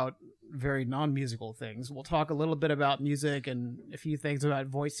about very non-musical things. We'll talk a little bit about music and a few things about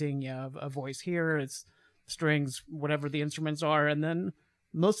voicing. A voice here, it's strings, whatever the instruments are, and then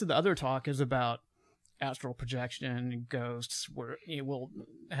most of the other talk is about astral projection, ghosts, where we'll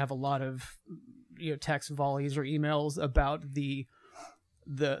have a lot of text volleys or emails about the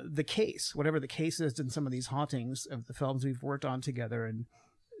case, whatever the case is in some of these hauntings of the films we've worked on together, and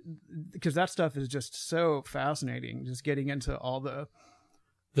because that stuff is just so fascinating, just getting into all the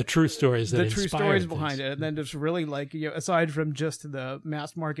true stories behind it, and then just really aside from just the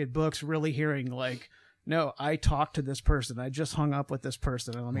mass market books, really hearing no, I talked to this person, I just hung up with this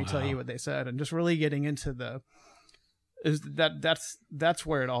person, and let me tell you what they said, and just really getting into that's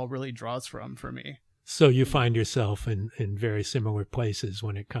where it all really draws from for me. So you find yourself in very similar places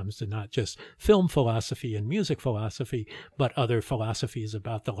when it comes to not just film philosophy and music philosophy, but other philosophies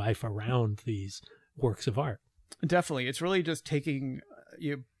about the life around these works of art. Definitely. It's really just taking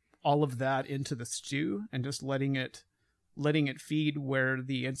all of that into the stew and just letting it feed where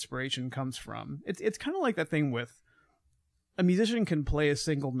the inspiration comes from. It's kind of like that thing with a musician can play a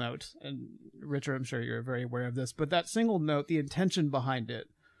single note, and Richard, I'm sure you're very aware of this, but that single note, the intention behind it,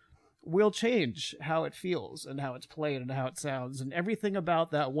 will change how it feels and how it's played and how it sounds, and everything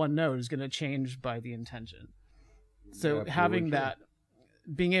about that one note is going to change by the intention. So Absolutely having true. that,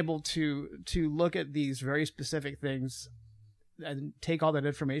 being able to look at these very specific things and take all that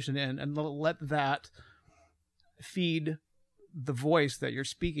information in and let that feed the voice that you're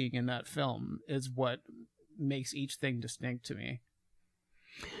speaking in that film is what makes each thing distinct to me.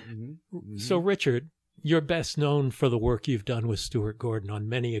 So, Richard, you're best known for the work you've done with Stuart Gordon on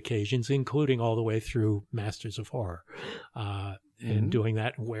many occasions, including all the way through Masters of Horror, and doing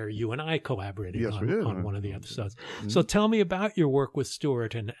that where you and I collaborated Yes, we did. on one of the episodes. So tell me about your work with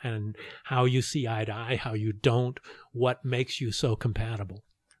Stuart and how you see eye to eye, how you don't, what makes you so compatible.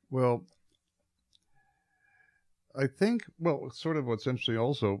 Well, I think, sort of what's interesting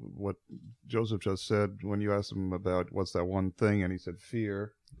also, what Joseph just said when you asked him about what's that one thing, and he said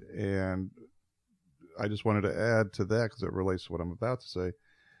fear. And I just wanted to add to that because it relates to what I'm about to say.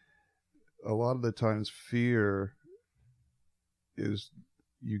 A lot of the times fear is,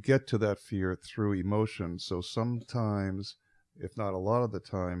 you get to that fear through emotion. So sometimes, if not a lot of the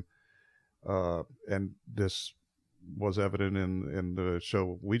time, and this was evident in the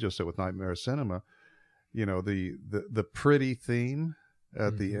show we just did with Nightmare Cinema, the pretty theme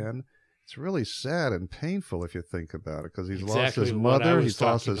at the end, it's really sad and painful if you think about it, because he's lost his mother, he's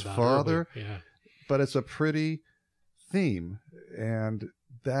lost his father, but it's a pretty theme, and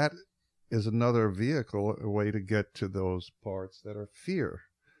that is another vehicle, a way to get to those parts that are fear.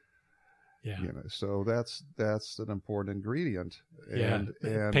 Yeah. So that's an important ingredient. Yeah.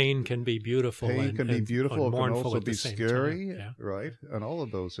 And pain can be beautiful. Pain can be beautiful. It can also be scary, time. right? And all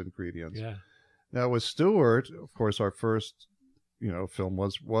of those ingredients. Yeah. Now with Stuart, of course, our first, film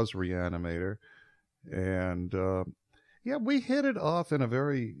was Reanimator, and we hit it off in a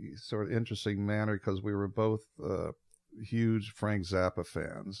very sort of interesting manner because we were both huge Frank Zappa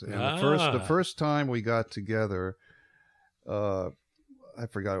fans. And the first time we got together, I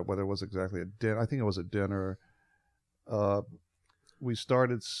forgot whether it was exactly a dinner. I think it was a dinner. We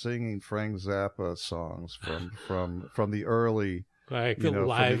started singing Frank Zappa songs from the early, like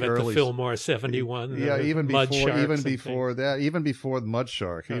live at the Fillmore 71. Yeah, even before that, even before Mud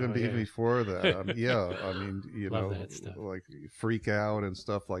Shark, even before that. I mean, Love that stuff. like Freak Out and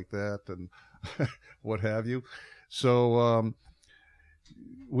stuff like that, and what have you. So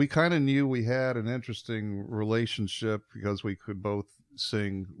we kind of knew we had an interesting relationship because we could both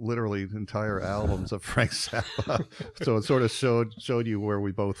sing literally entire albums of Frank Zappa. So it sort of showed you where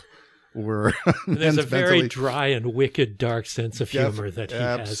we both were. There's a very dry and wicked, dark sense of humor that he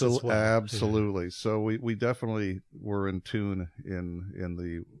has as well. Absolutely. So we definitely were in tune in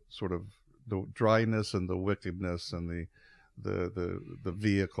the sort of the dryness and the wickedness and the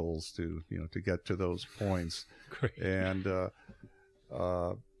vehicles to get to those points. Great. And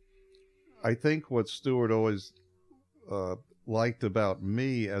I think what Stuart always liked about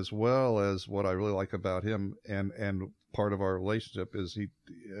me, as well as what I really like about him, and part of our relationship is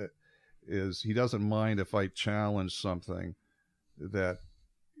he doesn't mind if I challenge something that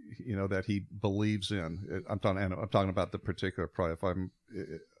that he believes in. I'm talking about the particular project. I'm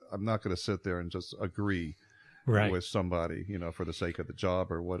not going to sit there and just agree with somebody, for the sake of the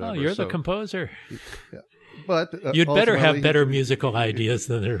job or whatever. Oh, you're the composer. Yeah. But you'd better have better musical ideas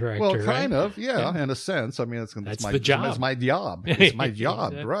than the director. Well, kind of, yeah, in a sense. I mean, that's the job. It's my job. It's my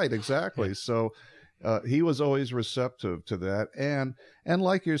job, Exactly. right? Exactly. Yeah. So he was always receptive to that, and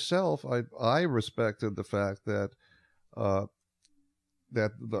like yourself, I respected the fact that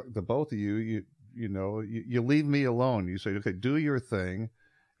that the both of you leave me alone. You say, okay, do your thing,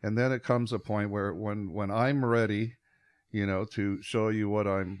 and then it comes a point where when I'm ready, to show you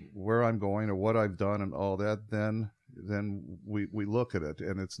where I'm going or what I've done and all that, then we look at it,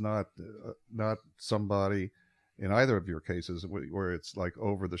 and it's not somebody in either of your cases where it's like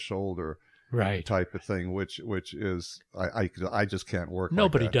over the shoulder type of thing, which is I just can't work.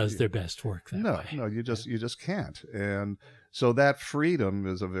 Nobody like that. does their best work that way. No, you just can't. And so that freedom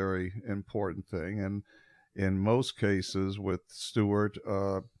is a very important thing. And in most cases with Stuart,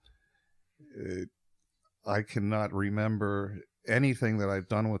 I cannot remember anything that I've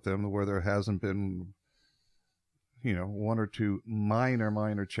done with them where there hasn't been, one or two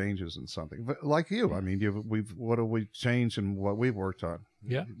minor changes in something. But like you, I mean, what have we changed in what we've worked on?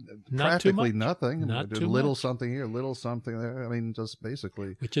 Yeah, practically nothing. Not too little much. something here, little something there. I mean, just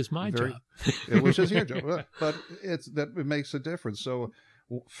basically, which is my job, which is your job. But it makes a difference. So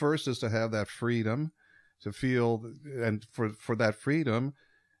first is to have that freedom to feel, and for that freedom,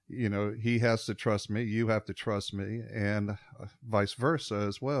 he has to trust me, you have to trust me, and vice versa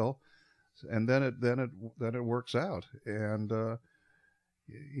as well. And then it works out. And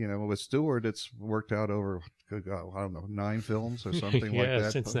with Stewart, it's worked out over, good God, I don't know, 9 films or something like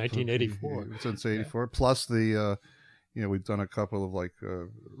that. Since 1984. Since 84. Plus the, we've done a couple of like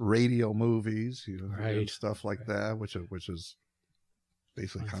radio movies, and stuff like that, which is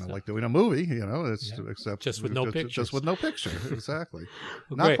basically kind of like doing a movie, except just with no pictures. Just with no picture, exactly.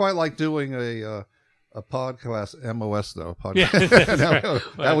 Well, Not great. quite like doing a podcast MOS though. Yeah,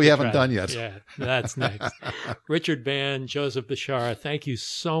 that we haven't done yet. Yeah, that's next. Richard Band, Joseph Bishara, thank you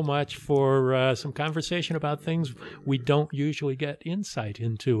so much for some conversation about things we don't usually get insight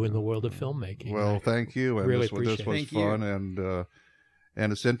into in the world of filmmaking. Well, thank you. And really this was appreciate it. fun,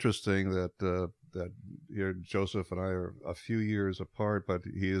 and it's interesting that Joseph and I are a few years apart, but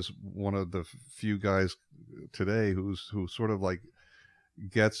he is one of the few guys today who sort of like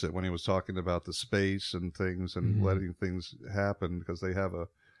gets it when he was talking about the space and things and letting things happen, because they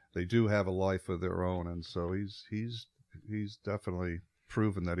do have a life of their own, and so he's definitely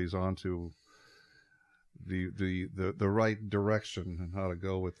proven that he's onto the right direction and how to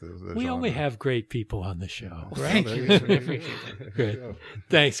go with the we genre. only have great people on the show, Well, right? there you go. Good.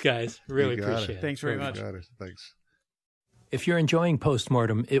 Thanks, guys. Really You got appreciate it. Thanks very much. Got it. Thanks. If you're enjoying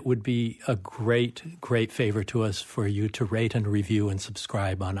Postmortem, it would be a great, great favor to us for you to rate and review and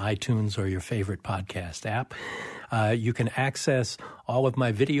subscribe on iTunes or your favorite podcast app. You can access all of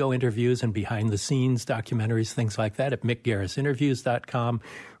my video interviews and behind-the-scenes documentaries, things like that, at mickgarrisinterviews.com.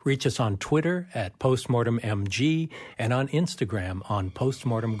 Reach us on Twitter at PostmortemMG and on Instagram on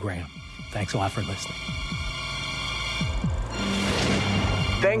PostmortemGram. Thanks a lot for listening.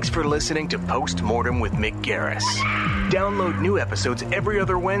 Thanks for listening to Postmortem with Mick Garris. Download new episodes every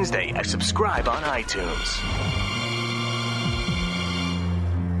other Wednesday and subscribe on iTunes.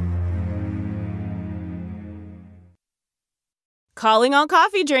 Calling all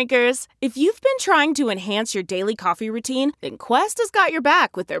coffee drinkers. If you've been trying to enhance your daily coffee routine, then Quest has got your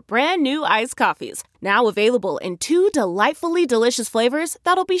back with their brand new iced coffees. Now available in 2 delightfully delicious flavors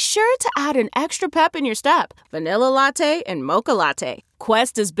that'll be sure to add an extra pep in your step: vanilla latte and mocha latte.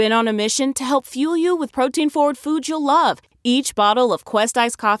 Quest has been on a mission to help fuel you with protein-forward foods you'll love. Each bottle of Quest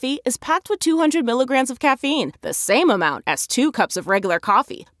iced coffee is packed with 200 milligrams of caffeine, the same amount as 2 cups of regular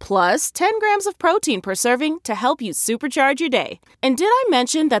coffee, plus 10 grams of protein per serving to help you supercharge your day. And did I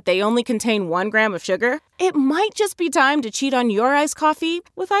mention that they only contain 1 gram of sugar? It might just be time to cheat on your iced coffee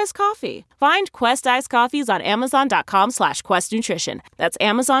with iced coffee. Find Quest iced coffees on Amazon.com/QuestNutrition. That's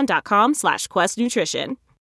Amazon.com/QuestNutrition.